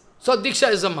 So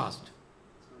Diksha is a must.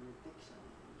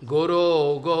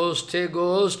 Goro goste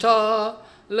gostha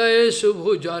laeshu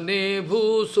bhujane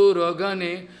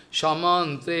bhusuragane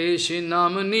shamante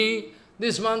shinamani.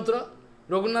 This mantra,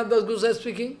 Raghunath Das Goswami is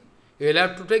speaking. You will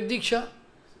have to take Diksha.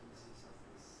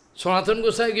 Sanatana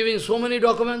Goswami giving so many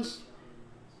documents.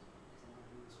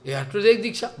 You have to take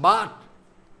Diksha. But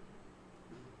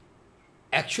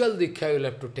actual Diksha you will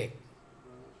have to take.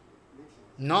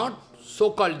 Not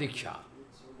so-called Diksha.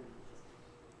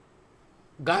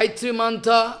 Gayatri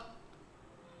Mantra,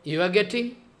 you are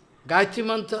getting Gayatri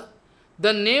Mantra.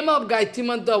 The name of Gayatri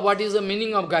Mantra, what is the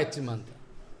meaning of Gayatri Mantra?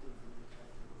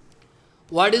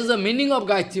 What is the meaning of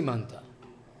Gayatri Mantra?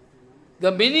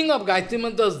 The meaning of Gayatri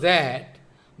Mantra is that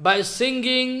by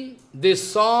singing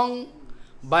this song,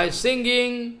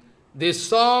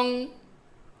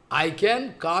 I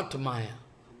can cut Maya.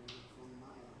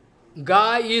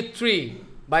 Gayatri.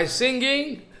 By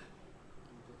singing,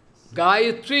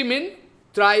 Gayatri means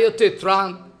Trayate,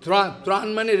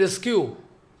 Tran means rescue.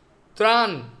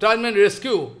 Tran means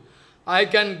rescue. I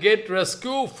can get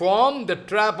rescue from the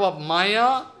trap of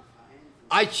Maya.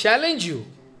 I challenge you.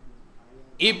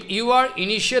 If you are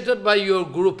initiated by your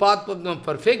Guru Padma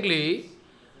perfectly,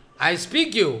 I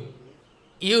speak you.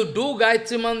 You do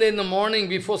Gayatri Mantra in the morning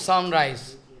before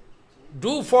sunrise.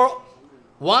 Do for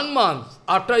 1 month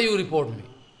after you report me.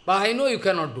 But I know you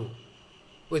cannot do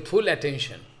with full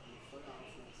attention.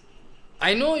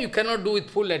 I know you cannot do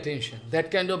with full attention. That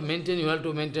kind of maintain, you have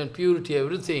to maintain purity,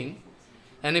 everything.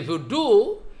 And if you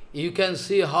do, you can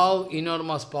see how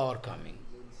enormous power coming.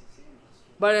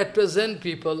 But at present,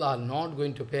 people are not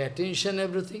going to pay attention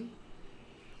everything.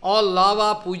 All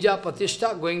lava, puja,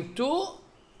 patishta going to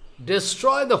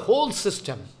destroy the whole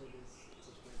system.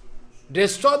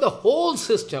 Destroy the whole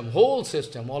system,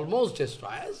 almost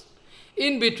destroys.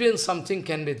 In between something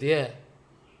can be there.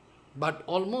 but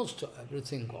almost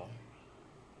everything gone.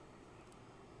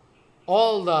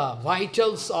 All the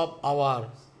vitals of our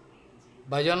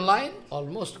bhajan line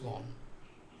almost gone.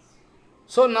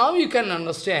 So now you can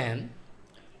understand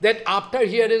that after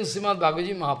hearing Srimad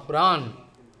Bhagavad Mahapuran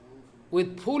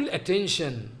with full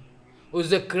attention, with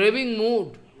the craving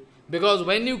mood, because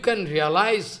when you can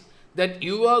realize that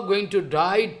you are going to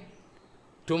die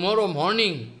tomorrow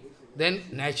morning, then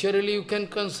naturally you can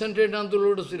concentrate on the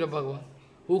lotus feet of Bhagavan.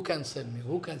 Who can save me?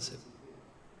 Who can save me?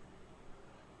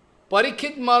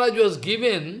 Parikshit Maharaj was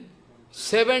given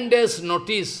 7 days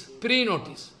notice,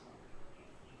 pre-notice.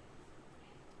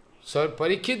 So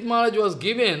Parikshit Maharaj was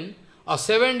given a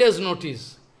 7 days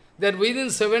notice that within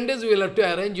 7 days you will have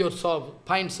to arrange yourself,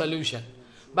 find solution.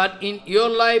 But in your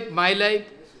life, my life,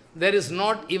 there is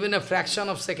not even a fraction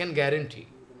of second guarantee.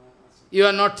 You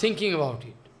are not thinking about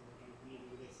it.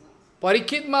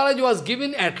 Parikshit Maharaj was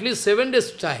given at least 7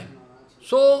 days time.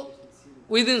 So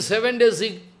within 7 days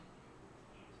he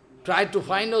tried to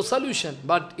find a solution.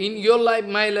 But in your life,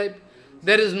 my life,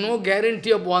 there is no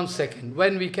guarantee of 1 second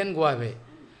when we can go away.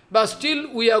 But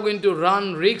still we are going to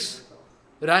run risks,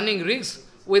 running risks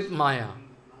with Maya.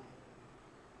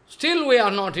 Still we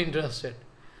are not interested.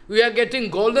 We are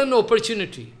getting golden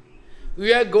opportunity.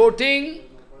 We are getting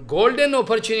golden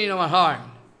opportunity in our heart.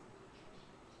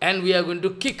 And we are going to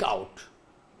kick out.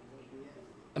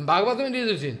 And Bhagavatam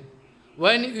is written.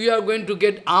 When you are going to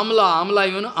get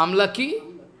amla, you know, amlaki?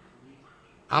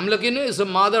 Amlaki, you know, is a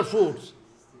mother fruit.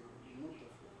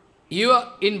 You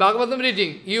are, in Bhagavatam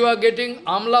reading, you are getting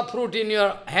amla fruit in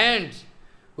your hands,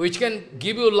 which can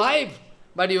give you life,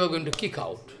 but you are going to kick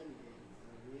out.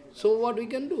 So what we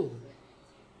can do?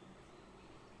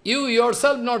 You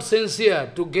yourself not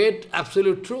sincere to get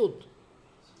absolute truth.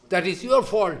 That is your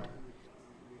fault.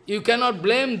 You cannot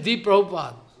blame the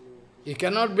Prabhupada. You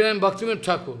cannot blame Bhaktivinoda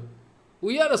Thakur.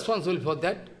 We are responsible for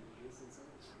that.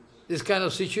 This kind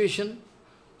of situation.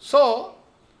 So,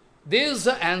 this is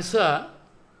the answer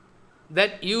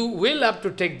that you will have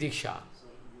to take Diksha.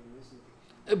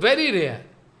 Very rare.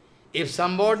 If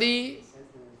somebody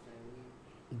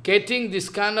getting this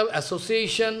kind of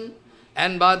association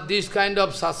and but this kind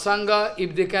of satsanga,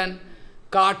 if they can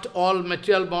cut all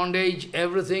material bondage,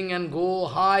 everything and go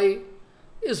high,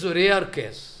 is a rare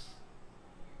case.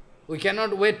 We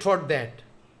cannot wait for that.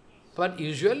 But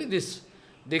usually this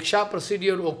Diksha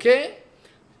procedure, okay,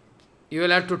 you will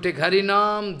have to take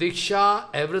Harinam, Diksha,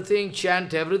 everything,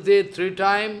 chant everything 3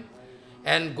 times,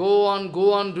 and go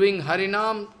on doing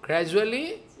Harinam,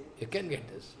 gradually, you can get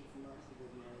this.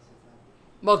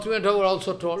 Bhaktivinoda Thakur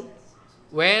also told,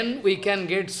 when we can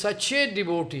get such a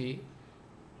devotee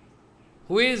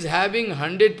who is having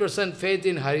 100% faith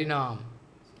in Harinam,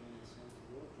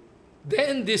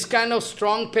 then this kind of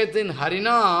strong faith in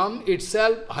Harinam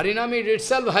itself, Harinam is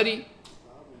itself Hari.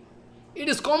 It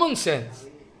is common sense.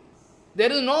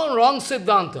 There is no wrong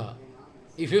Siddhanta.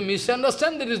 If you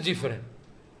misunderstand, that is different.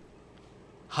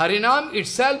 Harinam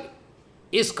itself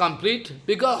is complete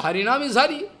because Harinam is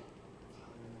Hari.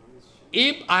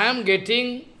 If I am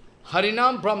getting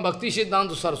Harinam from Bhakti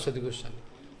Siddhanta Saraswati Goswami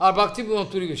or Bhakti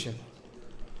Puri Goswami,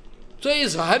 so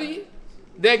is Hari.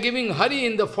 They are giving Hari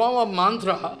in the form of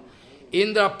mantra,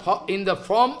 in the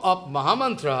form of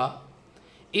Mahamantra,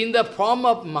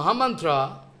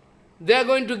 they are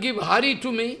going to give Hari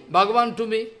to me, Bhagavan to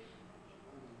me.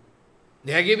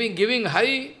 They are giving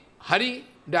Hari,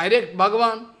 direct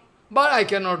Bhagavan. But I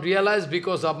cannot realize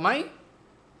because of my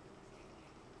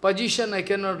position, I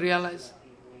cannot realize.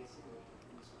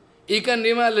 You can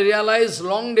realize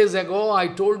long days ago, I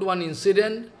told one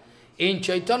incident in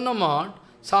Chaitanya Math,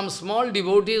 some small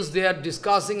devotees, they are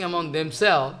discussing among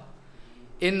themselves.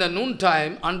 In the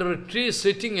noontime, under a tree,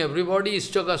 sitting everybody,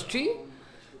 Istakasti,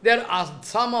 there are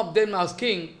some of them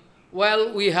asking,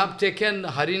 well, we have taken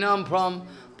Harinam from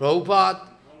Prabhupada,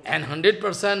 and 100%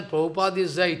 Prabhupada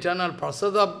is the eternal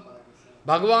prasad of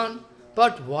Bhagavan,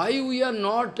 but why we are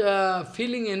not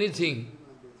feeling anything?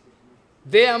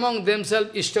 They among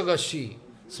themselves, Istakasti,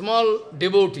 small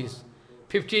devotees,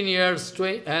 15 years,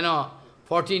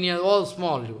 14 years, all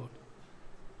small devotees.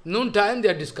 Noontime they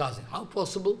are discussing, how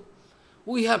possible?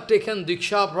 We have taken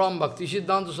Diksha from Bhakti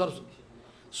Siddhanta Saraswati.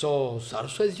 So,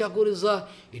 Saraswati Thakur is the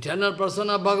eternal person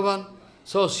of Bhagavan.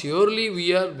 So, surely we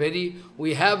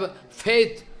have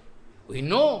faith. We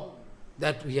know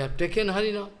that we have taken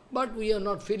Harinam, but we are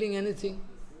not feeling anything.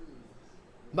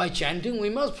 By chanting,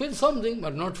 we must feel something,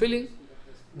 but not feeling.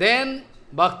 Then,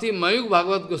 Bhakti Mayuk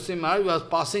Bhagavat Goswami Maharaj was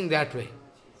passing that way.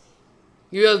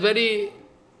 He was very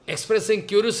expressing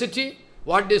curiosity.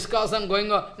 What discussion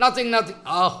going on? Nothing.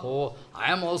 I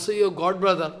am also your God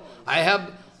brother. I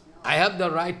have I have the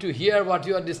right to hear what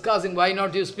you are discussing, why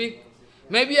not you speak?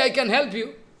 Maybe I can help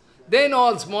you. Then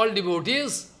all small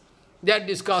devotees, they are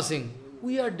discussing.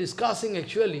 We are discussing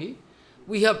actually,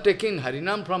 we have taken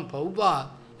Harinam from Prabhupada,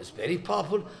 it's very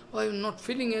powerful. Why am not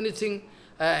feeling anything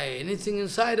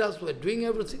inside us, we are doing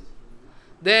everything.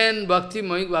 Then Bhakti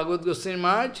Mohik Bhagavad Goswami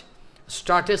Maharaj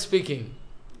started speaking,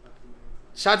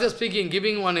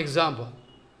 giving one example.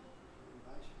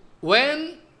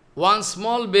 When one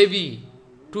small baby,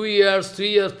 2 years, 3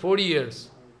 years, 4 years,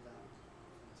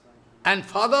 and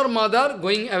father, mother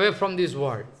going away from this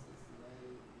world.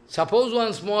 Suppose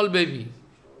one small baby,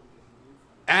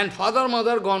 and father,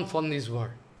 mother gone from this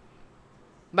world.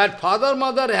 But father,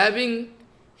 mother having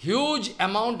huge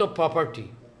amount of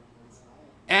property,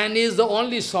 and is the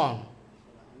only son.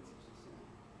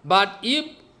 But if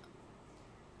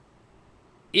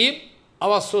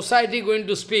our society going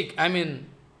to speak,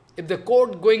 if the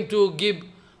court going to give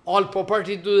all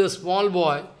property to the small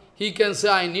boy, he can say,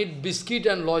 I need biscuit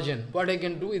and lozenge. What I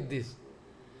can do with this?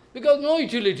 Because no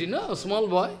utility, no, small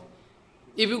boy.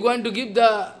 If you are going to give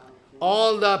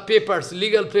all the papers,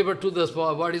 legal paper to the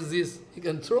small boy, what is this? He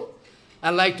can throw.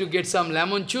 And like to get some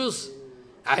lemon juice,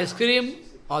 ice cream,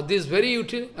 or this very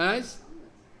nice.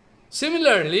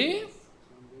 Similarly,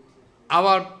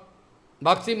 our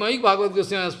Bhakti Mohik Bhagavad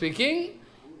Goswami is speaking,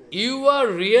 you are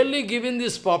really given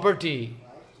this property.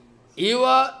 You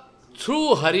are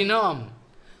through Harinam.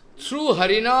 Through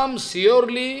Harinam,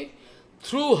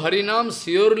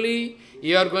 surely,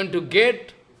 you are going to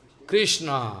get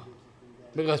Krishna.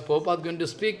 Because Prabhupada is going to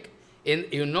speak,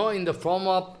 in the form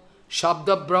of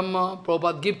Shabda Brahma,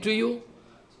 Prabhupada give to you,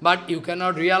 but you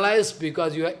cannot realize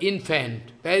because you are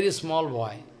infant, very small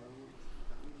boy.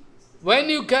 When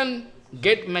you can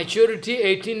get maturity,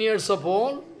 18 years of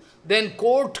old, then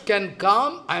court can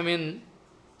come,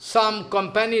 some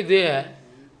company there,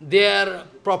 they are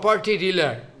property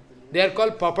dealer. They are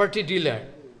called property dealer.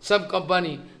 Some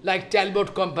company, like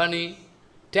Talbot company,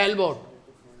 Talbot.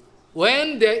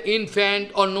 When they are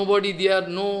infant or nobody, they are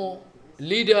no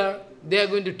leader, they are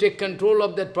going to take control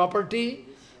of that property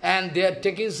and they are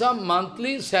taking some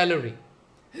monthly salary,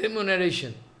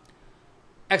 remuneration,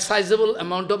 excisable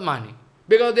amount of money.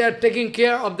 Because they are taking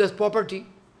care of this property.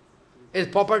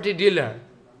 It's property dealer,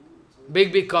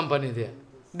 big company there.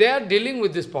 They are dealing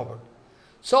with this property.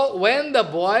 So when the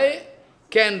boy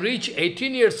can reach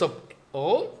 18 years of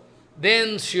old,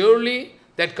 then surely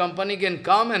that company can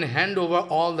come and hand over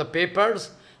all the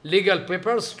papers, legal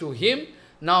papers to him.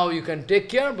 Now you can take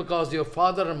care because your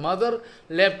father and mother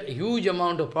left a huge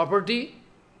amount of property.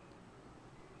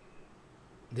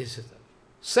 This is the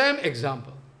same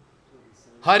example.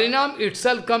 Harinam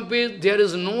itself complete, there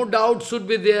is no doubt should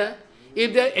be there.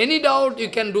 If there is any doubt, you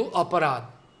can do aparad.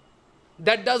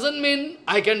 That doesn't mean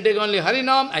I can take only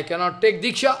Harinam, I cannot take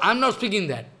Diksha. I am not speaking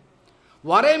that.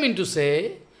 What I mean to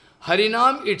say,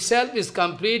 Harinam itself is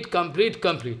complete.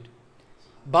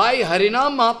 By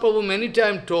Harinam, Mahaprabhu many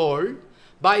times told,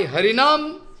 by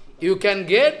Harinam you can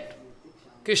get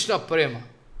Krishna Prema.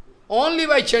 Only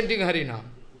by chanting Harinam.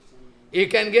 You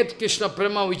can get Krishna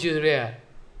Prema, which is rare.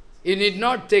 You need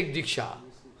not take Diksha,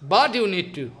 but you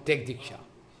need to take Diksha.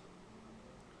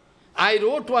 I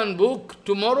wrote one book,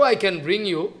 tomorrow I can bring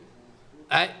you.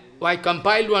 I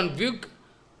compiled one book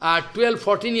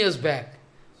 12-14 years back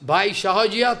by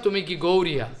Sahajiya Tumiki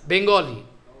Gauriya, Bengali.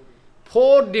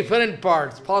 4 different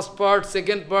parts, first part,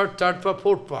 second part, third part,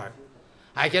 fourth part.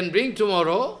 I can bring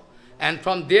tomorrow and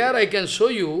from there I can show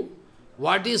you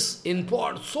what is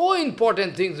important, so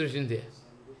important things written there.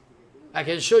 I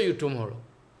can show you tomorrow.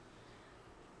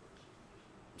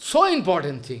 So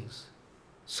important things.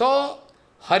 So,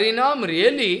 Harinam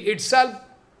really itself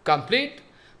complete,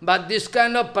 but this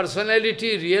kind of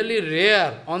personality really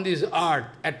rare on this earth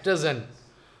at present.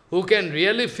 Who can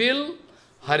really feel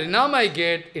Harinam I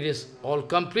get, it is all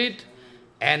complete,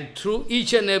 and through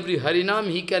each and every Harinam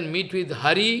he can meet with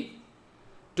Hari.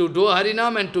 To do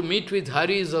Harinam and to meet with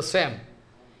Hari is the same.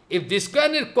 If this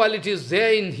kind of quality is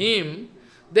there in him,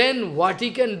 then what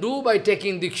he can do by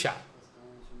taking Diksha?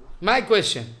 My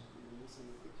question.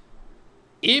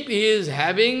 If he is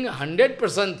having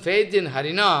 100% faith in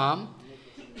Harinam,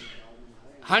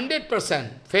 100%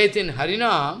 faith in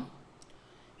Harinam,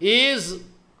 he is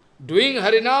doing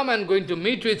Harinam and going to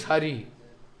meet with Hari.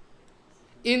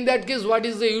 In that case, what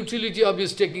is the utility of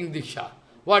his taking Diksha?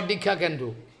 What Diksha can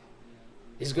do?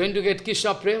 He is going to get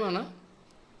Krishna Prema, no?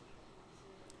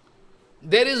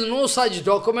 There is no such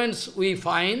documents we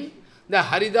find that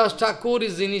Haridas Thakur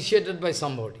is initiated by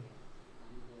somebody.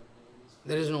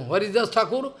 There is no Haridas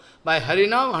Thakur by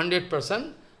Harinam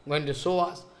 100% going to show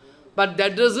us. But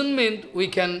that doesn't mean we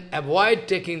can avoid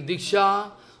taking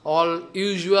Diksha all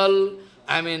usual,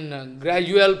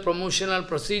 gradual promotional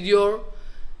procedure,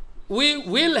 we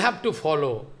will have to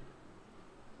follow.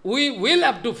 We will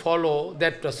have to follow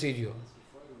that procedure.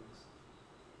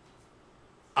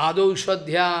 Adau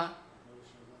Shadhya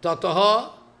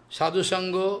Tataha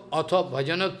Sadhusango Atho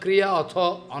Bhajana Kriya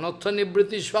Atho Anatha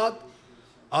Nibriti Svat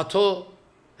Atho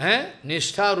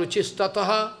Nishtha Ruchis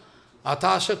Tataha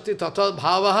Athashakti Tata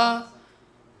Bhavaha.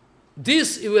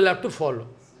 This you will have to follow,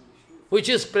 which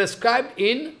is prescribed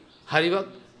in Haribhakti,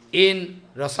 in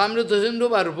Rasamrita Sindhu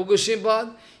by Rupa Goswami Pad.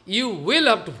 You will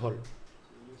have to follow.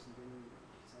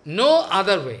 No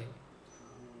other way.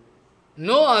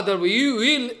 No other way.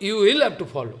 You will have to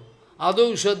follow.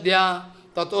 Adau Shadhya,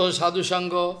 Tato Sadhu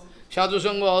Sango. Sadhu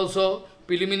Sango also,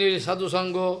 preliminary Sadhu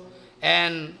Sango,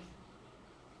 and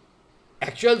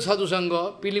actual Sadhu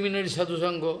Sango, preliminary Sadhu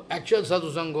Sango, actual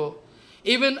Sadhu Sango.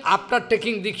 Even after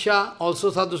taking Diksha, also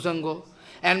Sadhu Sango.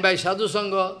 And by Sadhu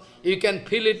Sangha, you can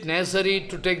feel it necessary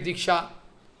to take Diksha.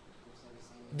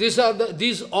 These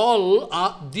all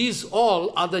are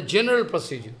the general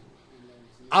procedure.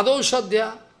 Adau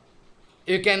Shadhya,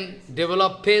 you can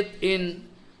develop faith in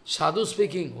sadhu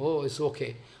speaking, oh, it's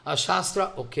okay. A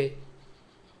Shastra, okay.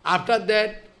 After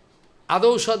that,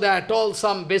 Adau Shadhya at all,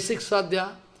 some basic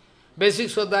Sadhya. Basic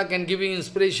Sadhya can give you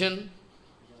inspiration.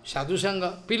 Sadhu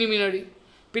Sangha, preliminary.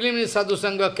 Preliminary Sadhu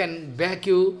Sangha can back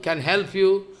you, can help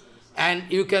you, and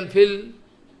you can feel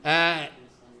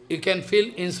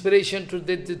inspiration to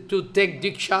take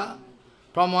Diksha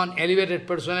from one elevated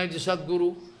personality,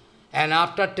 Sadguru. And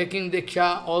after taking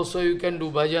Diksha, also you can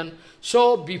do bhajan.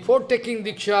 So, before taking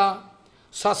Diksha,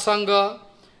 Satsanga,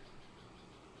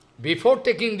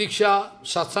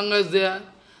 Satsanga is there.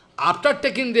 After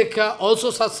taking Diksha,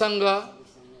 also Satsanga.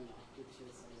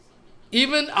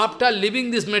 Even after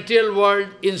leaving this material world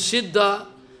in Siddha,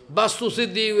 Vastu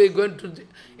Siddhi, we are going to the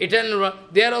eternal world,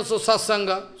 there also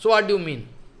Satsanga. So what do you mean?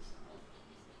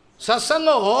 Satsanga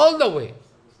all the way.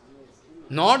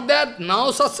 Not that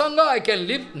now Satsanga I can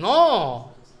live.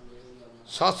 No.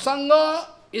 Satsanga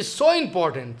is so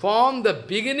important. From the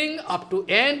beginning up to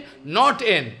end, not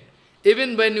end.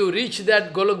 Even when you reach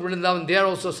that Golok Vrindavan, there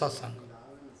also Satsanga.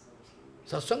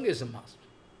 Satsanga is a must.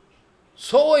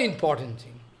 So important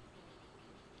thing.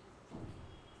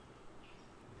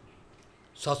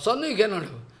 Satsanga you cannot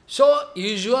have. So,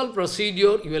 usual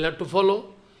procedure you will have to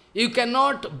follow. You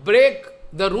cannot break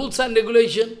the rules and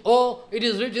regulation. Oh, it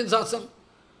is written in satsanga.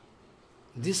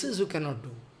 This is you cannot do.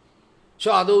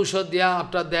 So, Adau Shadhya,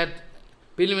 after that,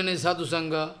 preliminary Sadhu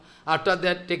Sangha, after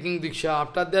that taking Diksha,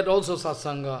 after that also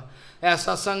Satsanga. As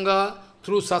Satsanga,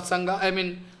 through Satsanga,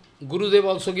 Gurudev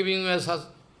also giving you a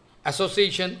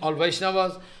association, all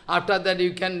Vaishnavas. After that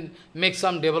you can make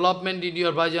some development in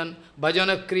your bhajan.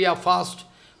 Bhajana Kriya fast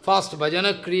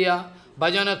Bhajana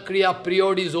Kriya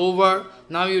period is over.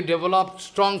 Now you develop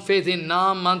strong faith in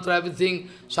Naam, Mantra, everything,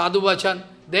 Sadhu Vachan.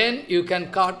 Then you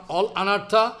can cut all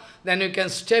anartha. Then you can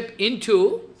step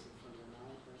into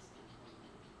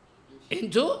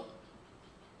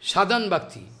sadhan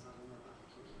bhakti.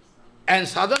 And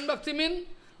sadhan bhakti means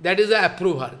that is the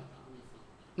approval.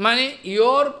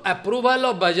 Your approval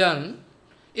of bhajan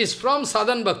is from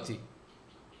sadhan bhakti.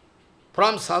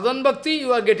 From sadhan bhakti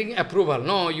you are getting approval.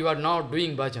 No, you are now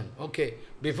doing bhajan. Okay.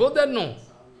 Before that, no.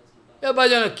 Your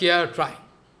bhajan care, try.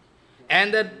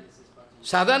 And that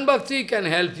sadhan bhakti can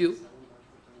help you.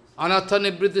 Anatha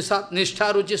nibriti sat,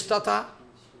 nishtha ruchis tata,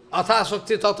 atha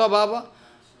shakti tata bhava.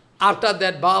 After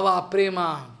that, bhava,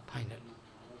 prema, final.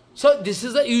 So this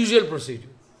is the usual procedure.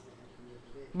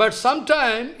 But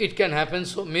sometime it can happen,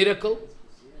 so miracle.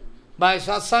 By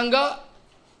satsanga,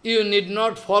 you need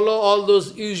not follow all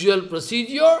those usual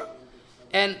procedure.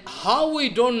 And how we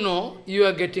don't know, you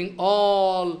are getting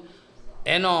all,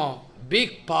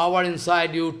 big power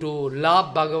inside you to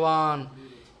love Bhagavan,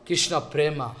 Krishna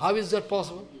Prema. How is that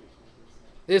possible?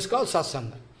 This is called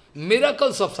satsanga.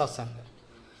 Miracles of satsanga.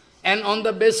 And on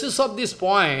the basis of this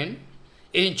point,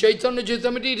 in Chaitanya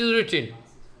Chaitamrita it is written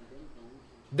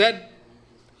that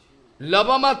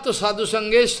Labamatta sadhu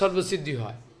sange sarvasiddhi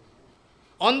hoy.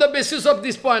 On the basis of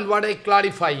this point, what I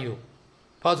clarify you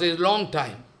for a long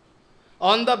time.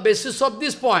 On the basis of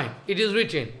this point, it is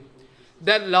written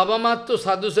that Labamatta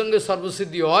sadhu sange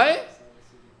sarvasiddhi hoy.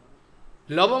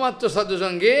 Labamatta sadhu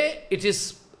sange, it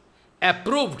is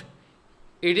approved.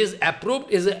 It is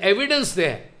approved, is evidence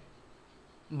there.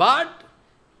 But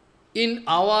in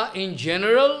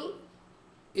general,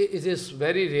 it is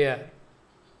very rare.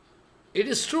 It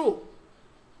is true.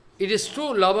 It is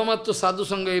true, Labamatta sadhu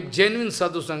sangha, if genuine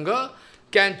sadhu sangha,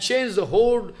 can change the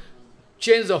whole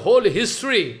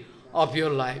history of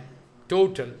your life,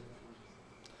 total.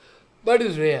 But it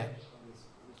is rare.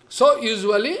 So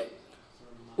usually,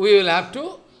 we will have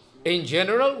to, in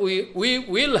general, we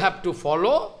will have to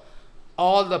follow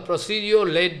all the procedure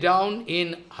laid down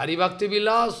in Hari Bhakti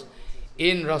Vilas,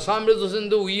 in Rasamrita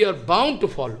Sindhu, we are bound to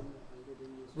follow.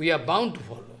 We are bound to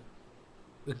follow.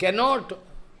 We cannot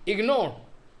ignore.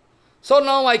 So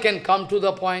now I can come to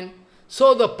the point.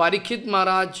 So the Parikshit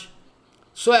Maharaj,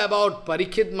 so about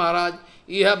Parikshit Maharaj,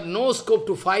 you have no scope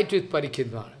to fight with Parikshit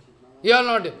Maharaj. You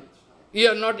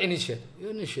are not initiated. You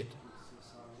are initiated.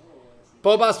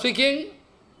 Prabhupada speaking,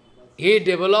 he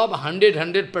developed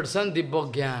 100%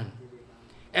 Dibba Gyan.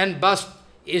 And but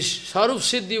his Sarup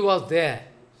Siddhi was there.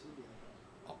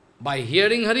 By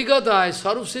hearing Harikatha, his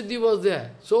Sarup Siddhi was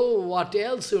there. So what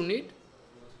else you need?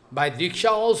 By Diksha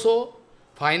also,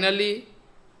 finally,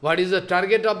 what is the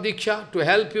target of Diksha? To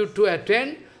help you to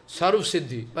attain Sarup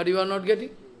Siddhi. But you are not getting.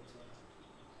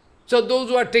 So those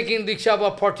who are taking Diksha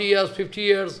for 40 years, 50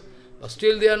 years, but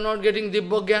still they are not getting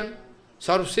Dibba Gyan,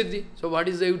 Sarup Siddhi. So what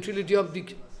is the utility of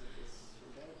Diksha?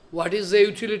 What is the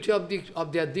utility of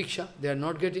their Diksha? They are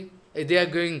not getting. They are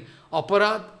going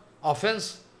aparad,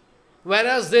 offense.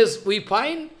 Whereas this, we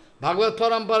find, Bhagavad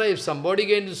Parampara, if somebody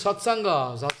gets into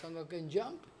satsanga can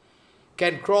jump,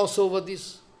 can cross over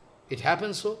this. It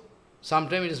happens so.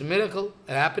 Sometimes it is miracle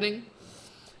happening.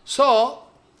 So,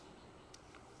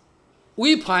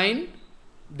 we find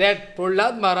that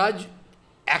Prahlad Maharaj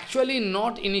actually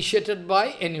not initiated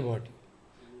by anybody,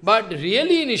 but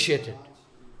really initiated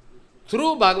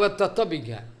through Bhagavad Tattva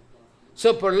Vigyan.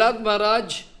 So Prahlad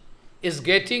Maharaj is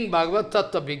getting Bhagavad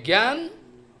Tattva Vigyan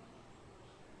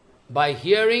by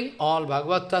hearing all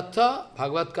Bhagavad Tattva,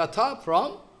 Bhagavad Katha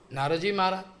from Naraji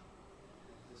Maharaj.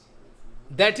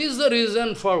 That is the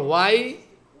reason for why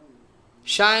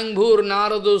Shyangbhur,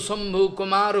 Narado, Sambhu,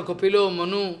 Kumara, Kapilo,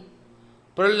 Manu,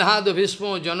 Prahlad,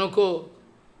 Bhismo, Janako,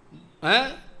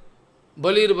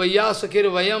 Balir, Vaiyasakir,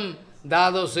 Vayam,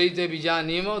 Dado, Saite,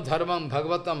 Vijanimo, Dharmam,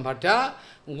 Bhagavatam, Bhatta,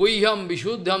 Guhyam,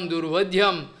 Vishuddham,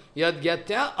 Durvadhyam,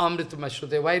 Yadgyatya, Amrita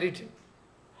Mashrute. Why written?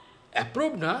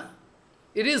 Approved, na?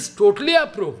 It is totally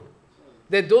approved.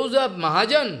 That those are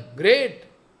Mahajan, great.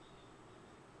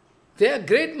 They are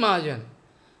great Mahajan.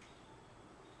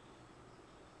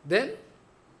 Then,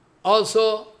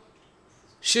 also,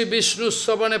 Shri Vishnu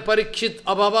Savane Parikshit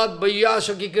Abhavat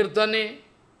Vaiyasaki Kirtane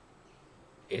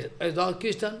is all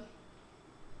Kirtan.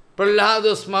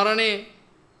 Prahlada Smarane,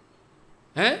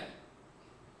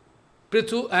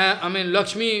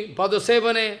 Lakshmi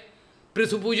Padasevane,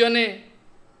 Prithu Pujane.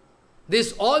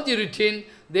 This all the written,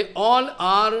 they all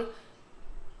are,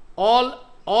 all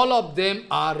of them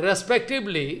are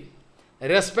respectively,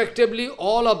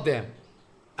 all of them,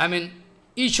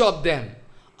 each of them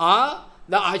are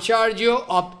the Acharya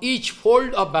of each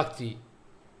fold of Bhakti.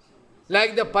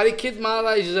 Like the Parikshit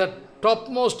Maharaj is the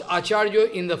topmost Acharya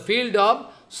in the field of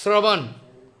Shravan.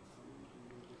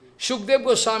 Shukdev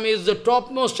Goswami is the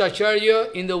topmost Acharya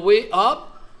in the way of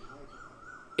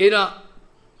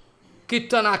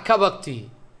Kirtanakha Bhakti.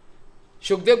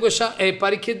 Shukdev Goswami,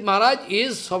 Parikshit Maharaj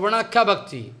is Savanakha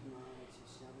Bhakti.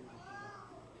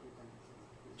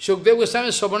 Shukdev Goswami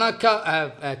is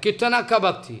Kirtanakha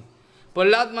Bhakti.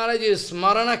 Prahlad Maharaj is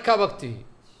Smaranakha Bhakti.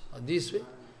 This way.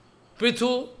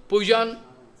 Prithu, Pujan,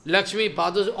 Lakshmi,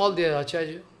 Padas, all they are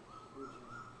Acharya.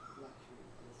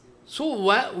 So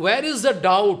where is the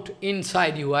doubt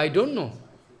inside you? I don't know.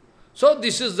 So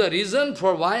this is the reason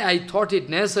for why I thought it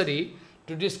necessary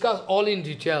to discuss all in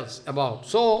details about.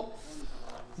 So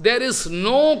there is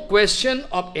no question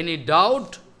of any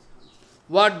doubt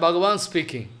what Bhagavan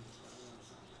speaking.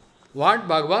 What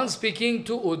Bhagavan speaking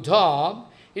to Uddhav,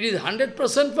 it is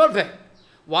 100% perfect.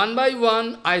 One by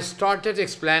one, I started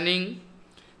explaining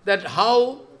that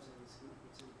how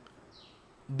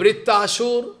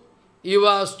Brittasur, he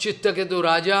was Chittaketu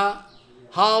Raja,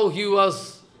 how he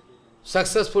was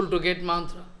successful to get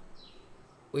mantra.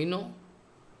 We know.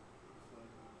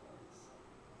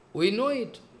 We know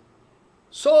it.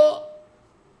 So,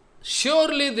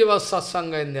 surely there was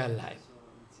satsanga in their life.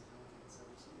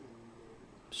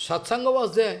 Satsanga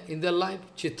was there in their life.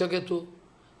 Chittaketu,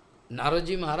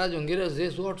 Naraji Maharaj, Ungiras,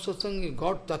 this what satsanga, he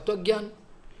got Tattva Gyan.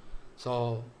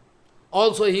 So,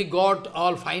 also he got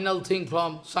all final thing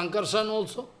from Sankarshan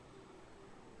also.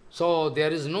 So,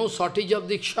 there is no shortage of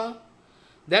Diksha.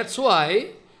 That's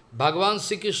why Bhagavan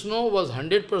Sri Krishna was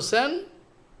 100%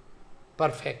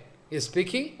 perfect. He is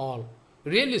speaking all.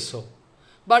 Really so.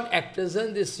 But at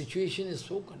present, this situation is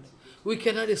so kind. We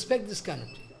cannot expect this kind of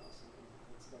thing.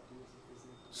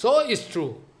 So it's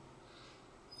true.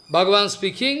 Bhagavan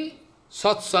speaking,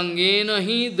 Satsangena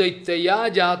hi daityaya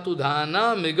jatu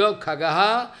dhana miga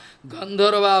khagaha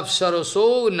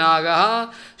Gandharvapsaraso nagaha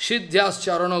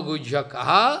siddhyas-charana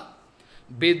gujyakaha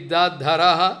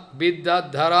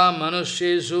vidyadhara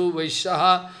manushyesu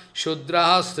vaisyaha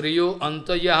shudraha striyo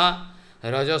antayaha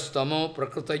rajastamo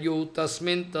prakritayo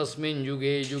tasmin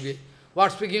yuge yuge.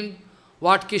 What speaking?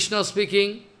 What Krishna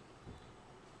speaking?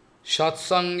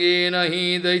 Satsangena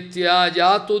hi daitya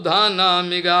jatu dhana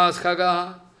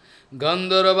migaskhaga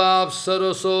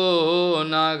Gandharvapsaraso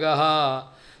nagaha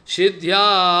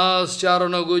siddhyas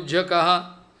charana gujyakaha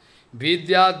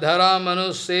vidyadhara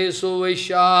manusyesu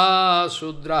vaisyaha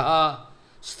sudraha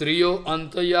striyo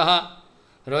antayaha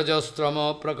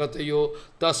rajastrama prakatayo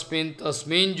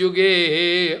tasmin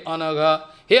yuge anagha.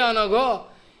 Hey Anagha,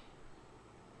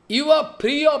 you are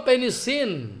free of any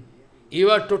sin. You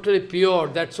are totally pure.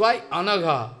 That's why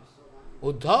Anagha,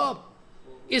 Uddhav,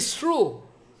 is true.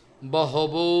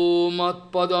 Bahavo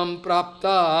mat padam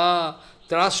prapta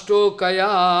trashto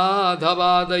kaya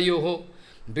dhavadayoho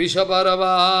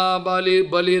vishaparava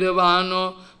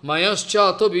balirvano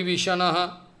mayaschato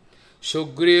vivishanaha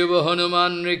Sugriva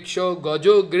Hanuman Riksho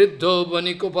Gajo Gridho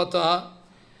Vanikopataha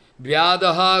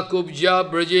Vyadaha Kubja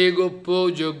Braje Gopo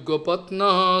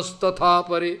Juggopatna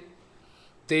Stathapare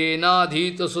Tena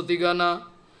Dhita Sutigana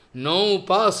No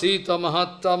Pasita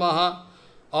Mahattamaha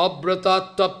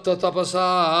Abrata Tapta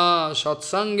Tapasa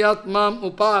Satsangyatmam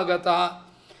Upagata.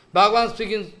 Bhagavan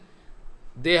speaking,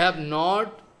 they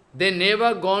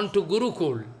never gone to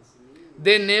Gurukul.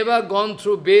 They never gone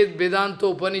through Vedanta,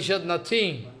 Upanishad,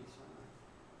 nothing.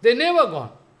 They never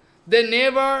gone. They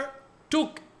never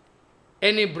took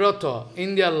any Vrata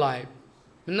in their life.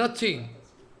 Nothing.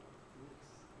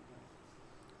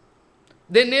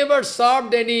 They never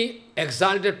served any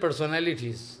exalted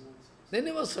personalities. They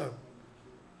never served.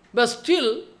 But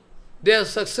still, they are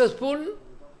successful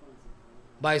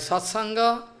by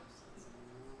satsanga.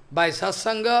 By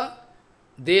satsanga,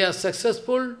 they are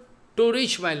successful to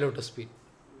reach my lotus feet.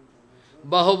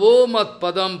 Bahavo mat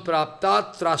padam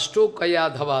praptat trashto kaya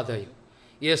dhavadayo.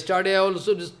 Yesterday I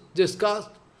also discussed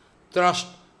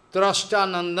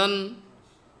Trashtanandan,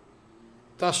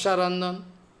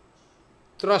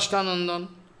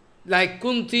 like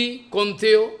Kunti,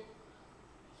 Konteo,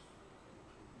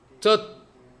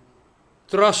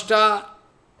 Trashta,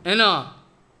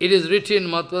 it is written,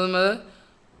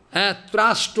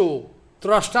 Trashto,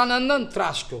 Trashtanandan,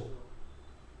 Trashto.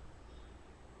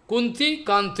 Kunti,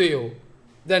 Kanteo.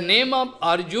 The name of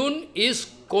Arjun is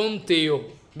Konteo,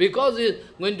 because he is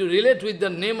going to relate with the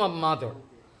name of mother.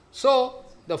 So,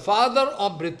 the father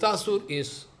of Vritasur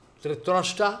is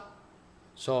Dhritarashtra.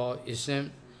 So, his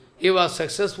name, he was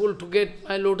successful to get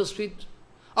my lotus feet.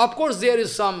 Of course, there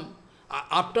is some,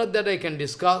 after that I can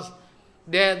discuss,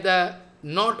 they are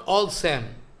not all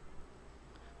same.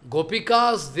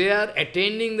 Gopikas, they are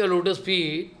attending the lotus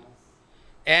feet,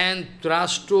 and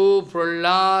Trashto,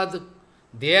 Prahlad,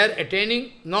 they are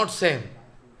attaining not same.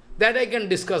 That I can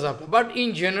discuss after. But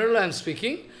in general I am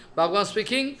speaking, Bhagavan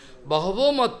speaking,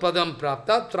 Bahavo mat padam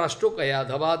prapta trashto kaya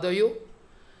dhavadayo.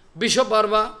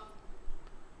 Vishaparva,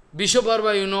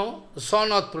 you know,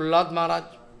 son of Prahlad Maharaj.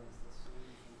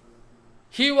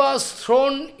 He was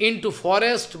thrown into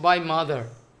forest by mother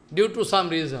due to some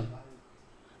reason.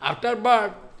 After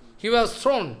birth, he was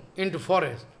thrown into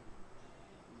forest.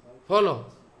 Follow?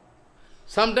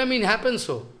 Sometimes it happens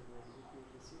so.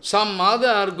 Some mother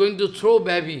are going to throw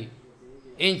baby.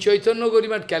 In Chaitanya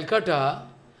Gaurimat, Calcutta,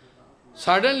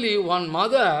 suddenly one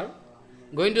mother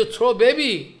going to throw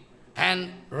baby and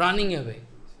running away.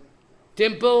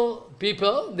 Temple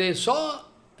people, they saw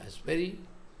as very...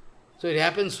 So it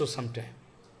happens so sometime.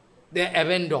 They are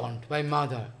abandoned by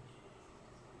mother.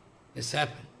 This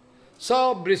happened.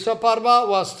 So Vrisaparva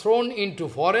was thrown into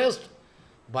forest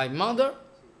by mother,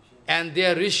 and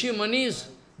their Rishi Manis,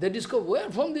 they discover, where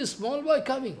from this small boy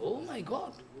coming? Oh my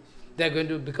God. They are going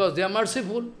to, because they are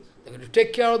merciful, they are going to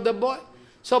take care of the boy.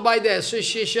 So by the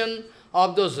association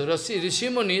of those Rishi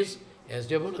Munis, he is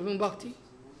developing bhakti.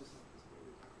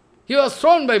 He was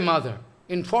thrown by mother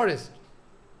in forest.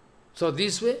 So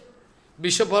this way,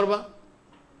 Vishaparva.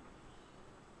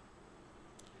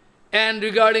 And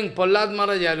regarding Prahlad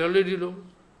Maharaj, I already told.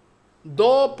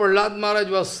 Though Prahlad Maharaj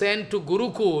was sent to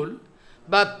Gurukul,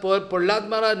 but Prahlad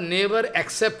Maharaj never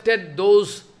accepted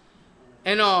those,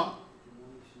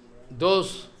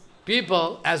 those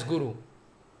people as Guru.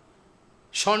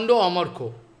 Shando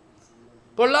Amarko.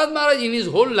 Prahlad Maharaj in his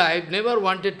whole life never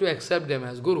wanted to accept them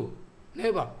as Guru.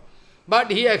 Never.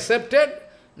 But he accepted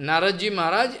Naradji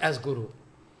Maharaj as Guru.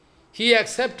 He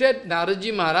accepted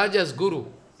Naradji Maharaj as Guru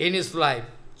in his life.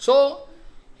 So,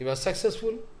 he was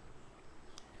successful.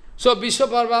 So,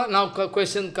 Vishaparva, now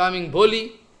question coming,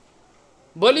 Boli.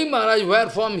 Bali Maharaj, where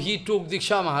from he took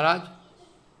Diksha, Maharaj?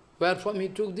 Where from he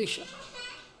took Diksha?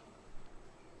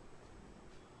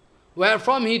 Where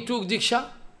from he took Diksha?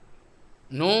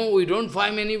 No, we don't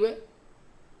find anywhere.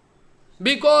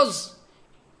 Because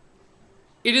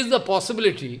it is the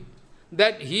possibility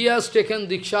that he has taken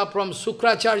Diksha from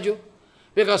Sukracharya.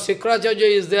 Because Sukracharya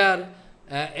is there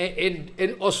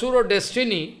in Asura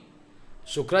destiny.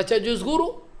 Sukracharya is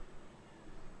Guru.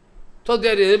 So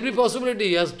there is every possibility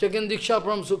he has taken Diksha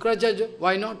from Sukracharya.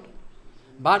 Why not?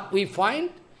 But we find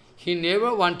he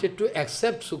never wanted to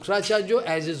accept Sukracharya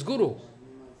as his Guru.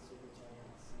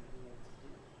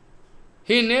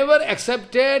 He never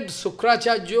accepted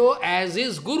Sukracharya as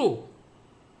his Guru.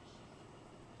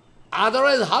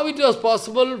 Otherwise, how it was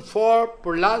possible for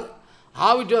Prahlad,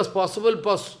 how it was possible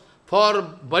for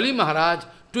Bali Maharaj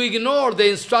to ignore the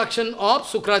instruction of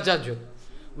Sukracharya?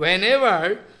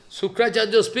 Whenever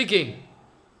Sukracharya is speaking,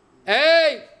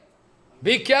 hey,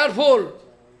 be careful,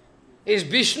 it's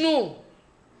Vishnu,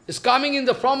 it's coming in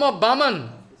the form of Vaman,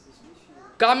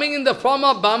 coming in the form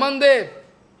of Vamandev,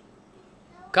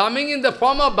 coming in the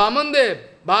form of Vamandev,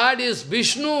 but it's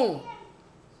Vishnu,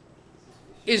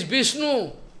 it's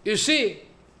Vishnu, you see,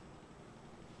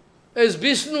 it's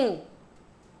Vishnu.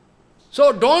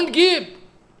 So don't give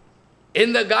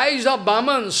in the guise of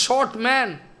Vaman, short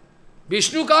man,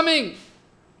 Vishnu coming.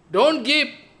 Don't give,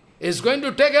 is going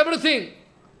to take everything.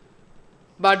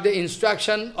 But the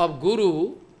instruction of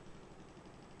Guru,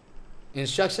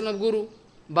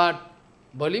 but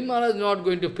Bali Maharaj is not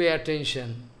going to pay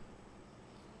attention.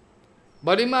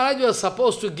 Bali Maharaj was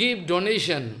supposed to give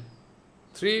donation,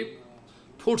 3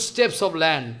 footsteps of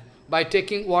land, by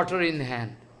taking water in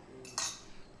hand.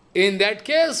 In that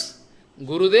case,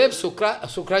 Gurudev,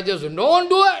 Sukracharya said, don't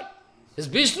do it. It's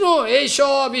Vishnu,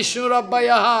 Esha Vishnu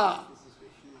Rabbayaha.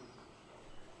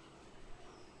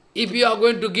 If you are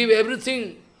going to give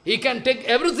everything, he can take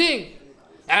everything.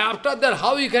 And after that,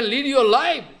 how you can lead your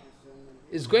life?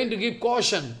 It's going to give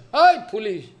caution. Hey,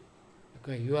 foolish.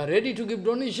 Okay, you are ready to give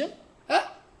donation? Huh?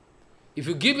 If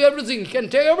you give everything, you can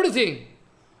take everything.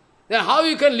 Then how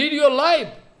you can lead your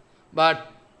life?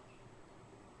 But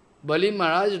Bali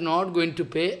Maharaj is not going to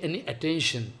pay any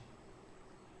attention.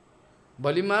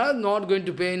 Bali Maharaj is not going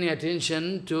to pay any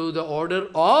attention to the order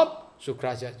of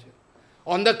Sukracharya.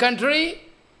 On the contrary,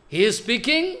 he is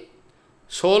speaking,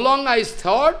 so long I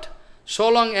thought, so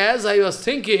long as I was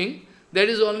thinking, that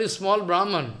is only small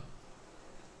Brahman.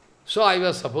 So I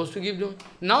was supposed to give them.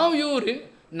 Now you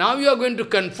are going to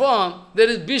confirm there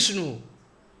is Vishnu.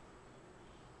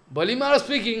 Bali Maharaj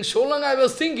speaking, so long I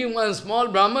was thinking, one small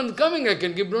Brahman coming, I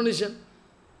can give donation.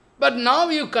 But now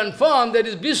you confirm that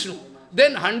is Vishnu.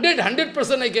 Then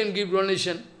 100% I can give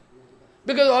donation.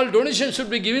 Because all donation should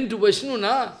be given to Vishnu,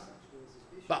 na?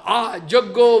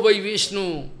 Jaggo vai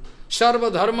Vishnu,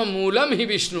 Sarva Dharma Moolam hi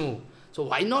Vishnu. So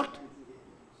why not?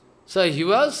 So he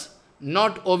was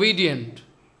not obedient.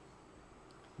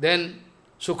 Then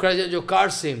Sukracharya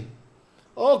cursed him.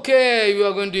 Okay, you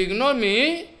are going to ignore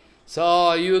me,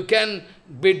 so you can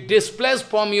be displaced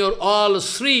from your all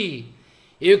Sri.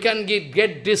 You can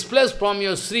get displaced from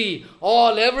your Sri.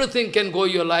 Everything can go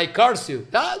your life, curse you.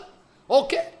 Yeah?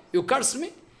 Okay, you curse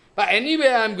me. But anyway,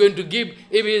 I am going to give,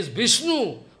 if he is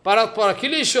Vishnu, Paratpara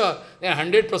Kileshwar, then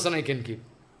 100% I can give.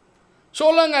 So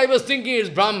long I was thinking it's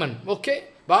Brahman, okay?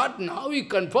 But now we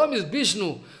confirm it's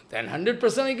Vishnu, then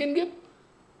 100% I can give.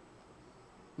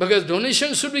 Because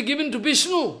donation should be given to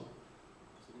Vishnu.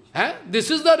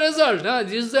 This is the result,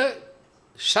 this is the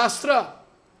Shastra.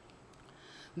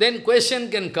 Then question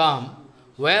can come,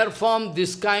 where from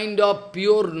this kind of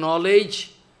pure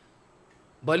knowledge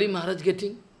Bali Maharaj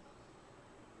getting?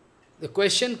 The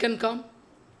question can come.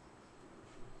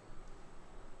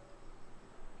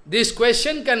 This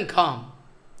question can come.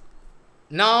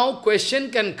 Now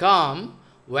question can come,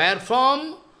 where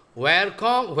from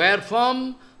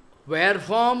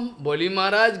Bali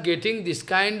Maharaj getting this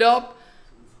kind of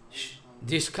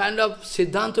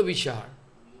Siddhanta Vichar?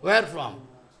 Where from?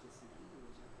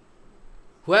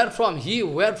 Where from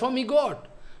he got?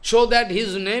 So that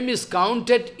his name is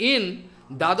counted in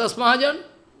Dadas Mahajan.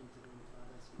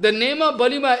 The name of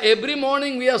Bali Maharaj, every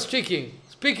morning we are speaking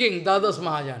Dadas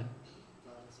Mahajan.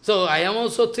 So I am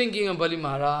also thinking of Bali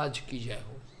Maharaj ki jai ho.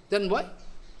 Then why?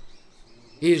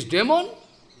 He is demon?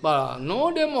 But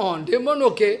no demon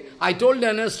okay. I told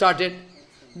when I started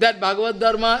that Bhagavad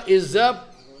Dharma is the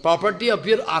property of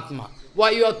your Atma.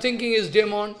 Why you are thinking is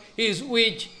demon, he is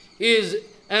witch, he is,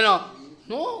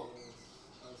 no.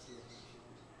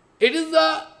 It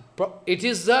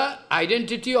is the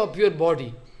identity of your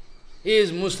body. He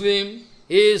is Muslim,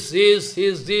 he is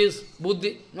this,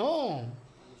 Buddhi. No.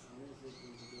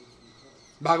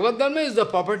 Bhagavad Dharma is the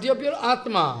property of your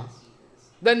Atma.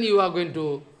 Then you are going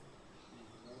to,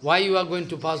 why you are going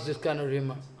to pass this kind of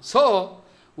remark? So,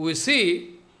 we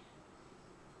see,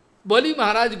 Bali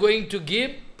Maharaj going to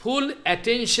give full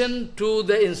attention to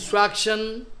the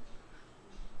instruction,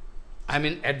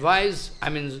 advice,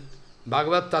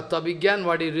 Bhagavad Tattva Vigyan,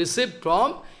 what he received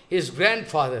from his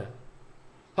grandfather,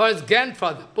 or his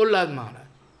grandfather, Prahlad Maharaj.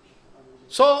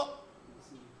 So,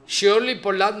 surely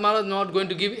Prahlad Maharaj is not going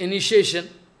to give initiation.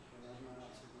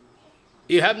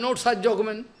 You have no such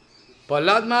document.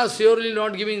 Prahlad Maharaj surely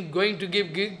not given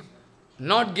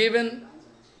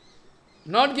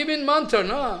mantra,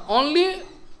 no? Only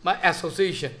by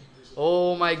association.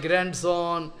 Oh, my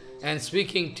grandson, and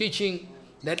speaking, teaching,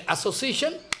 that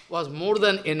association was more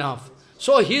than enough.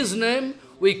 So his name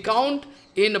we count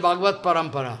in Bhagavad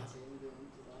Parampara.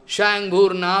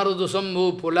 Shangbhur, Naradu,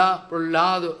 Sambhu, Pula,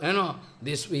 Prahlad,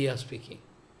 this we are speaking.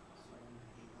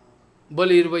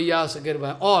 Balir, Vyasa,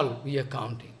 Girva, all we are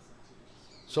counting.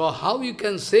 So how you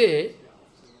can say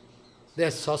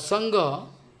that satsanga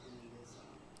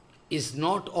is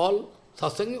not all,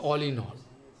 satsanga is all in all.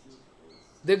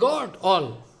 They got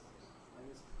all.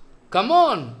 Come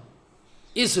on.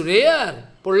 It's rare,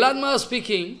 Prahlad Maharaj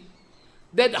speaking,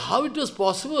 that how it was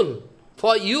possible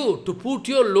for you to put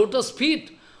your lotus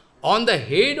feet on the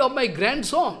head of my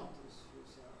grandson.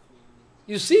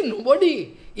 You see,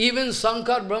 nobody, even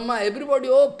Shankar, Brahma, everybody,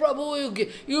 oh Prabhu,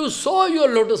 you saw your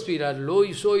lotus feet. Hello,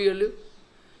 you saw your lotus.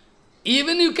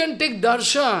 Even you can take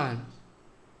darshan.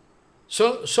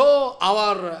 So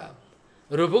our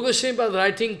Rupa Goswami was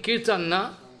writing Kirtan,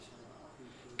 na?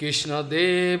 Krishna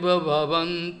Deva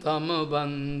Bhavantam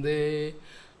Bande,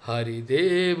 Hari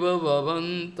Deva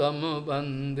Bhavantam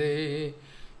Bande,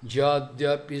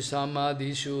 Jadyapi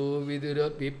Samadhishu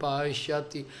Vidurapi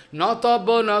Pashyati,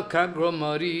 Natabana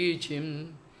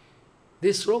Kagramaricim.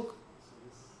 This sloka.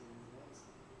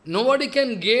 Nobody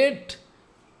can get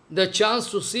the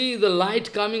chance to see the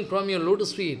light coming from your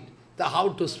lotus feet. How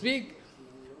to speak?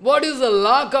 What is the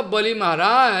luck of Bali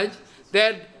Maharaj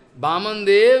that Vaman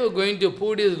Dev going to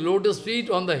put his lotus feet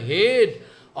on the head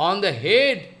of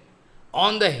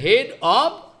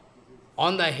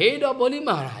Bali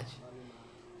Maharaj?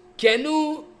 Can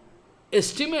you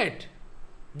estimate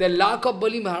the luck of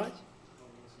Bali Maharaj?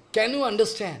 Can you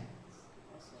understand?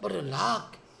 But a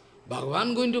luck.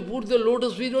 Bhagavan going to put the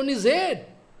lotus feet on his head.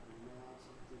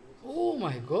 Oh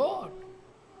my God.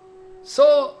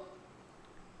 So,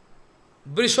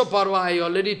 Vrishaparva, I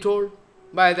already told,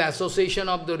 by the association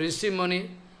of the Rishi Muni,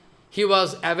 he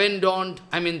was abandoned,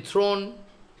 thrown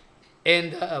in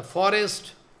the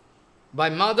forest by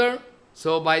mother.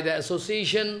 So by the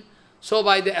association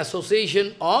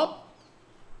of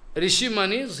Rishi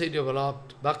Munis, he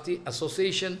developed bhakti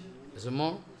association, is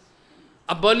more.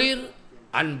 Balir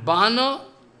and Bana.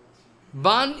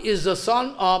 Ban is the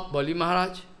son of Bali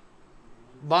Maharaj.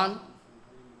 Ban,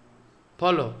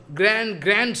 follow,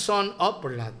 grandson of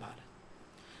Prahlad Maharaj.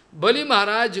 Bali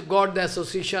Maharaj got the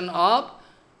association of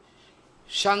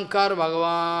Shankar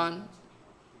Bhagavan,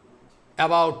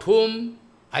 about whom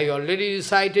I already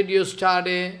recited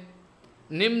yesterday.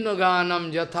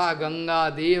 Nimnaganam jatha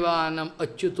Ganga Devanam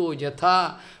Achyuto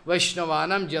jatha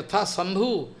Vaishnavanam jatha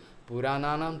Sambhu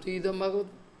Purananam Tidam Bhagavat.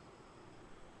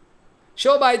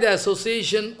 So by the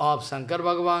association of Shankar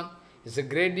Bhagavan, is a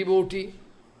great devotee.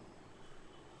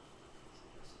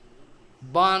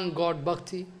 Ban got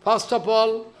bhakti. First of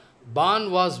all,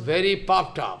 Ban was very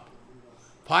puffed up.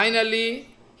 Finally,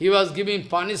 he was giving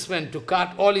punishment to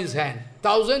cut all his hands,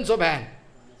 thousands of hands.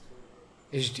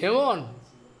 His demon.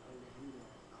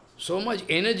 So much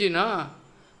energy, na?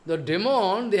 The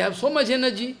demon, they have so much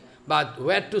energy, but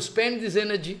where to spend this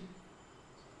energy?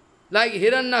 Like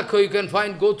Hiranyakho, you can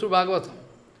find, go through Bhagavatam.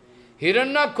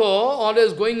 Hiranyakho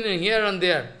always going in here and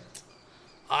there.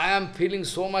 I am feeling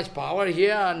so much power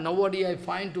here, and nobody I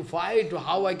find to fight,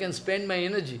 how I can spend my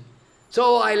energy.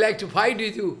 So I like to fight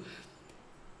with you.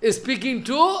 Speaking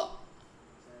to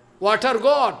water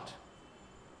god,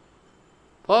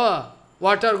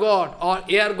 water god or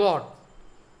air god.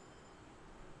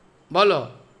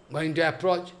 Bolo, going to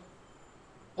approach.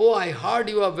 Oh, I heard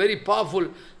you are very powerful.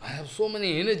 I have so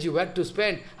many energy, where to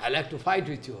spend? I like to fight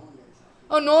with you.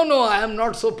 Oh, no, I am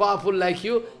not so powerful like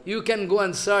you. You can go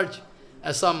and search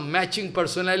some matching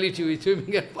personality with you,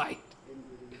 we can fight.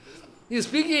 He is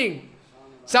speaking.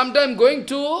 Sometimes going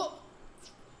to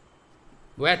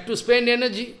where to spend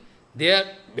energy. They are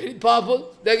very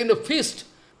powerful. They are going to feast,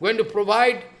 going to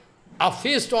provide a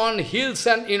feast on hills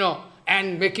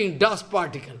and making dust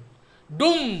particle.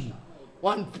 Doom!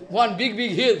 One big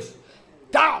hills.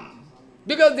 Down!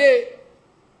 Because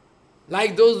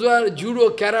Like those who are judo,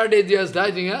 karate, they are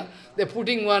starting, they're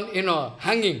putting one,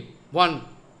 hanging, one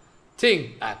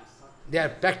thing. They are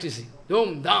practicing.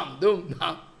 Dum, dum, dum,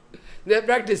 dum. They are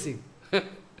practicing.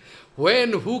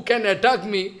 Who can attack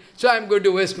me, so I am going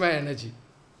to waste my energy.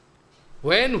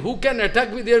 Who can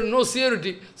attack me, there is no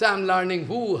security. So I am learning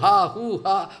who, ha,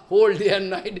 whole day and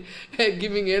night,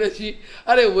 giving energy.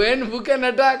 Who can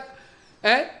attack?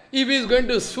 If he is going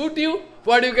to shoot you,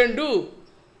 what you can do?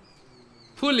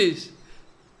 Foolish.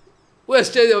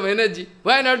 Wastage of energy.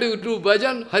 Why not you do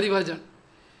bhajan, Hari bhajan?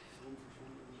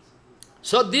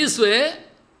 So this way,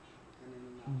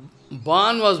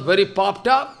 Ban was very popped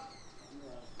up.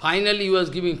 Finally, he was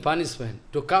giving punishment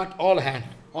to cut all hands.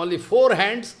 Only 4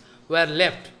 hands were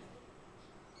left.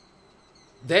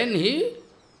 Then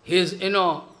his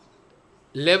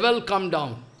level come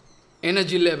down,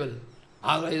 energy level.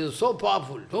 Allah is so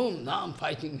powerful. Now I'm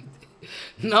fighting.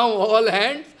 Now all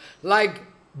hands like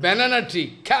banana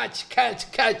tree, catch,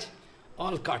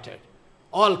 all cutted,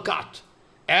 all cut.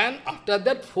 And after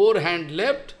that 4 hands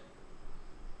left,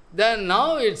 then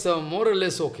now it's more or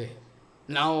less okay.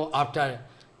 Now after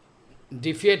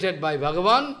defeated by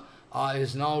Bhagavan,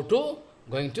 is now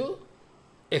going to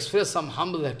express some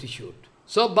humble attitude.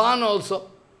 So Ban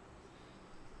also,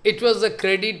 it was the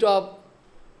credit of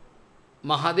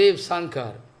Mahadev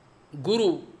Shankar,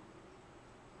 Guru.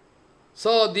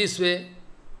 So this way,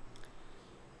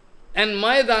 and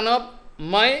my Danav,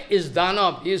 my is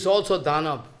Danav, he is also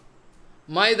Danav.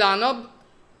 My Danav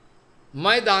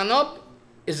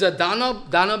is a Danav,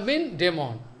 Danav means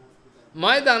demon.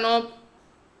 My Danav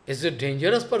is a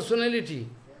dangerous personality.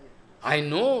 I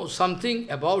know something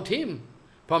about him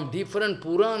from different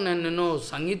Puran and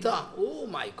Sangita. Oh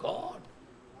my God!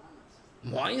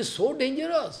 Moy is so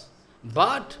dangerous.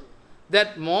 But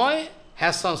that Moy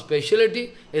has some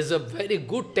speciality, is a very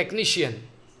good technician.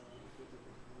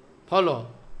 Follow?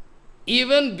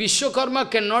 Even Vishwakarma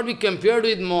cannot be compared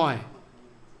with Moy.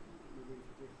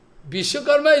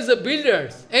 Vishwakarma is a builder,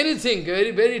 anything,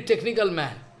 very, very technical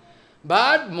man.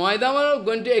 But Moydama is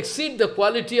going to exceed the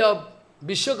quality of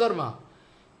Vishwakarma.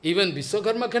 Even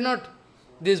Vishwakarma cannot.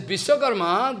 This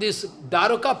Vishwakarma, this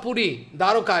Dwaraka Puri,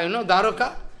 Dwaraka,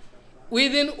 Dwaraka,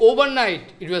 within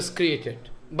overnight it was created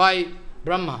by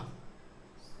Brahma.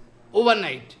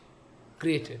 Overnight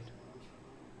created.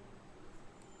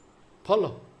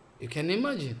 Follow? You can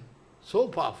imagine. So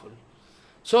powerful.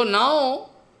 So now,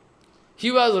 he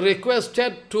was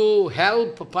requested to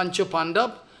help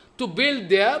Panchapandav to build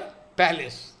their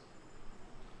palace.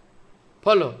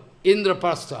 Follow?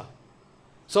 Indraprastha.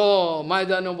 So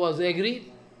Maidana was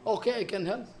agreed. Okay, I can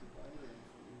help.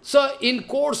 So in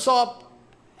course of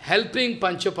helping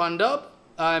Panchapandav,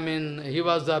 he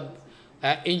was the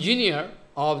engineer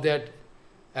of that.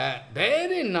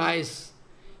 Very nice.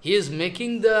 He is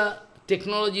making the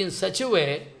technology in such a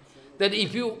way that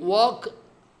if you walk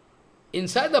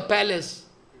inside the palace,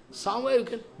 somewhere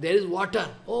there is water.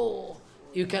 Oh,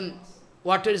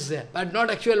 water is there, but not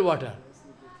actual water.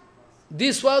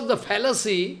 This was the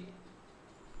fallacy,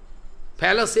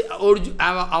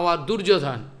 our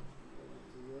Duryodhan.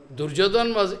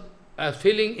 Duryodhan was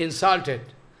feeling insulted,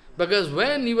 because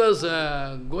when he was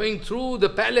going through the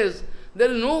palace,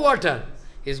 there is no water.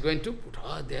 He is going to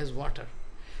put, there is water.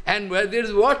 And where there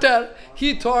is water,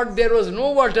 he thought there was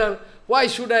no water, why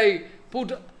should I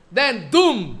put... Then,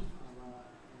 doom!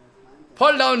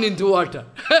 Fall down into water.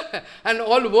 And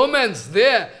all women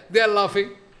there, they are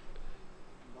laughing.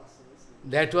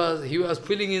 He was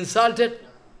feeling insulted.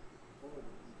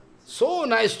 So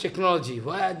nice technology.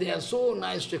 Why they are so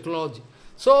nice technology?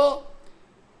 So,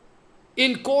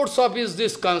 in course of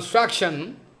his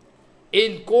construction,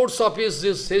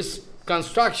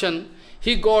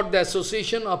 he got the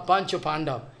association of Pancha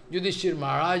Pandav, Yudhishthira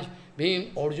Maharaj,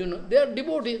 Bhim, Arjuna. They are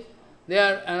devotees. They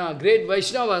are great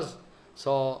Vaishnavas.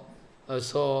 So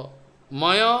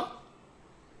Maya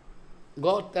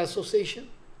got the association.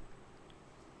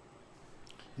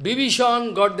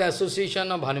 Bibhishan got the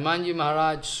association of Hanumanji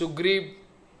Maharaj, Sugriv,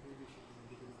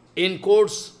 in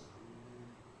course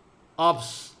of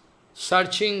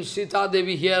searching Sita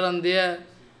Devi here and there.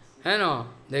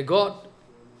 They got.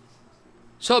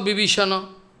 So Bibhishana.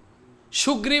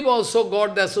 Sugriv also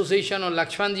got the association of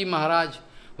Lakshmanji Maharaj.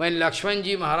 When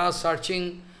Lakshmanji Maharaj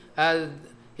searching,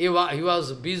 he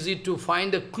was busy to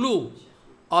find a clue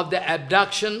of the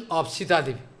abduction of Sita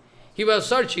Devi. He was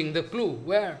searching the clue.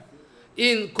 Where?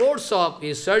 In course of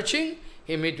his searching,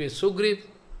 he met with Sugriv.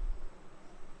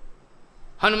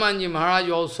 Hanumanji Maharaj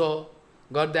also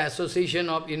got the association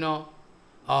of,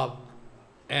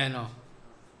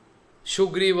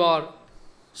 Sugriv.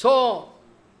 So,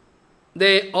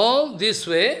 they all this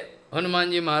way,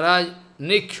 Hanumanji Maharaj,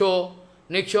 Niksho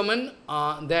means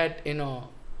that,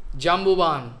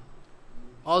 Jambuvan,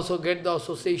 also get the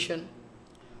association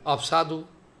of sadhu,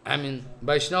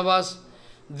 Vaishnavas.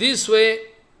 This way,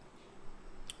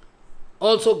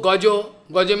 also Gajo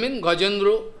means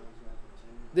Gajendra,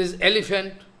 this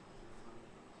elephant.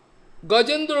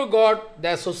 Gajendra got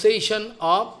the association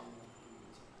of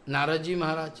Naraji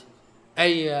Maharaj.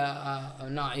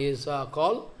 Is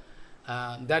called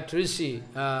that Rishi,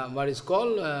 what is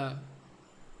called?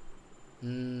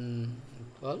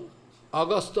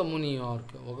 Agastya Muni or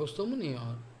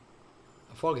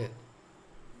I forget.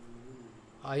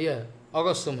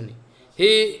 Agastya Muni.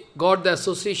 He got the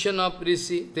association of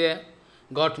Rishi there,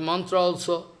 got mantra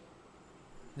also,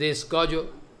 this Gajo,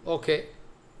 okay.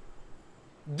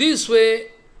 This way,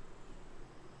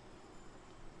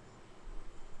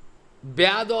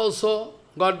 Vyad also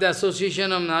got the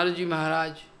association of Naraji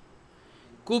Maharaj.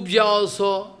 Kubja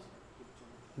also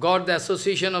got the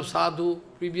association of Sadhu,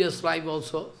 previous life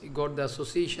also, he got the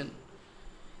association.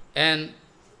 And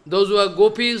those who are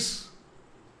gopis,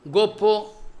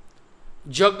 Gopo,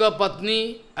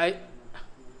 Jaggapatni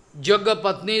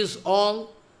is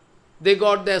all, they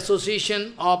got the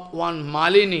association of one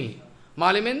Malini.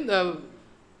 Malini means the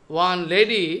one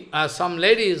lady, some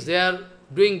ladies, they are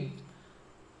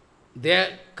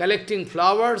collecting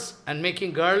flowers and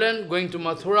making garland, going to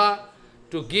Mathura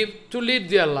to lead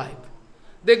their life.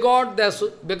 They got this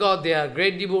because they are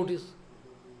great devotees.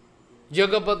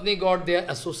 Jaggapatni got their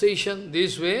association.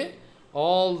 This way,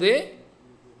 all they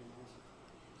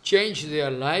changed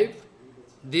their life.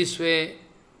 This way,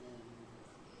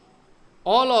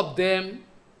 all of them,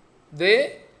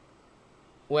 they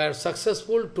were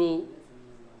successful to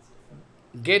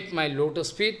get my lotus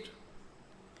feet.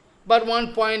 But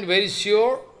one point very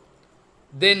sure,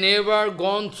 they never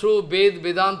gone through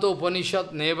Vedanta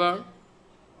Upanishad, never.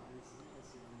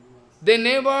 They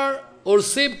never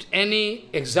worshipped any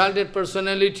exalted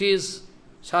personalities,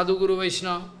 Sadhu Guru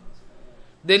Vaishnava.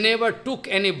 They never took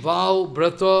any vow,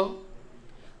 Vrata.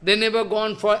 They never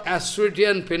gone for austerity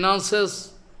and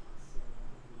penances.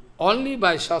 Only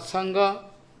by satsanga,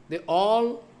 they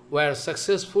all were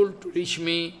successful to reach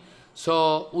me.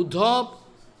 So, Uddhav,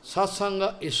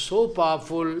 satsanga is so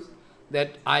powerful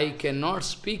that I cannot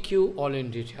speak you all in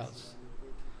details.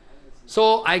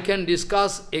 So, I can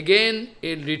discuss again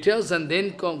in details and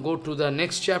then go to the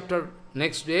next chapter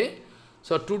next day.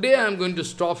 So, today I am going to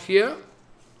stop here.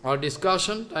 Our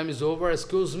discussion time is over,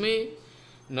 excuse me.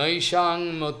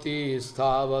 Naishang mati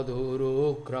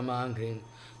sthavadhuru kramangrin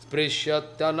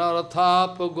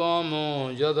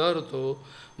sprishyattanarathapagomo jadarto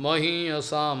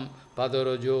mahiyasam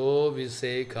padarajo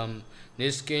visekham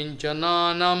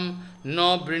niskinchananam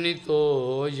no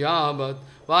brinito yavat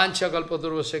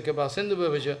vanchakalpaturvasya kepa sindhu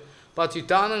bhavasya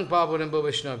patitanang pavanam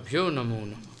bhavashnabhyo namo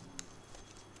namo.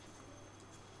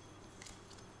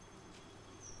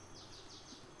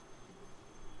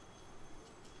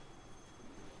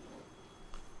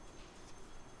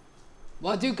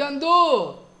 What you can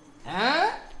do?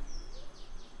 Huh?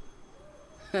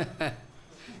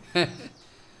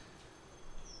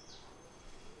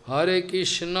 Hare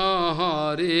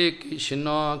Krishna,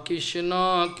 Krishna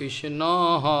Krishna,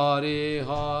 Hare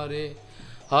Hare,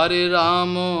 Hare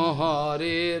Rama,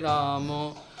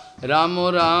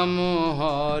 Rama Rama,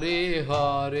 Hare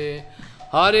Hare,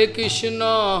 Hare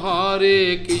Krishna,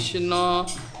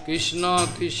 Krishna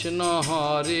Krishna,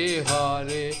 Hare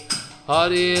Hare,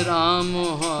 Hare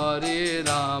Rama,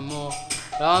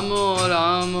 Rama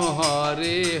Rama,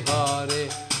 Hare Hare,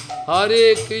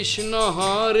 Hare Krishna,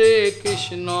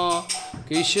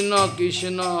 Krishna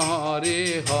Krishna,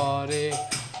 Hare Hare,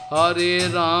 Hare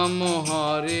Rama,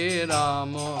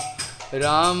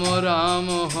 Rama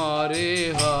Rama,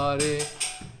 Hare Hare,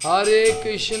 Hare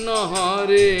Krishna,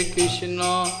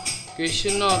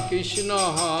 Krishna Krishna,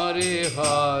 Hare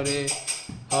Hare,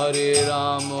 Hare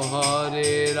Rama,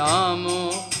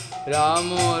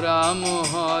 Rama Rama,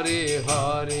 Hare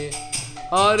Hare,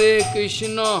 Hare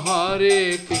Krishna,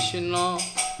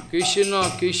 Krishna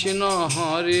Krishna,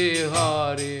 Hare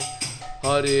Hare,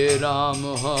 Hare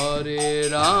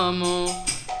Rama,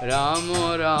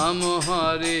 Rama Rama,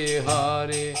 Hare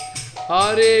Hare,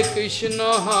 Hare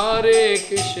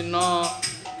Krishna,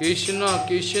 Krishna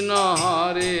Krishna,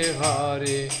 Hare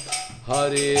Hare,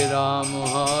 Hare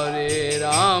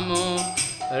Rama,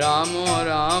 Rama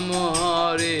Rama,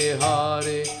 Hare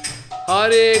Hare,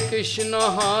 Hare Krishna,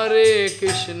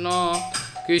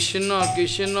 Krishna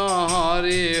Krishna,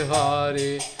 Hare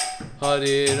Hare,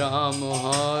 Hare Rama,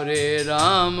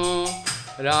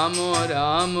 Rama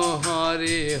Rama,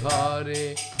 Hare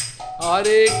Hare,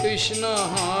 Hare Krishna,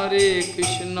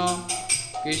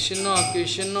 Krishna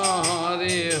Krishna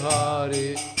Hare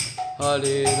Hare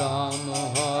Hare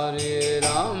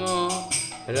Rama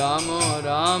Rama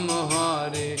Rama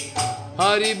Hare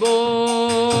Hari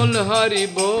Bol Hari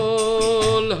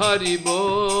Bol Hari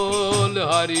Bol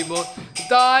Hari Bol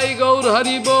Tai Gaur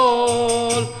Hari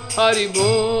Bol Hari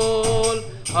Bol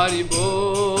Hari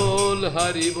Bol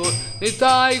Hari Bol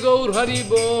Tai Gaur Hari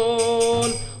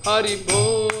Bol Hari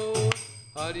Bol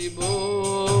Hari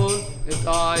Bol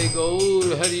Tai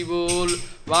Gaur Hari Bol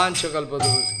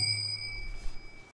Vanchakalpadurus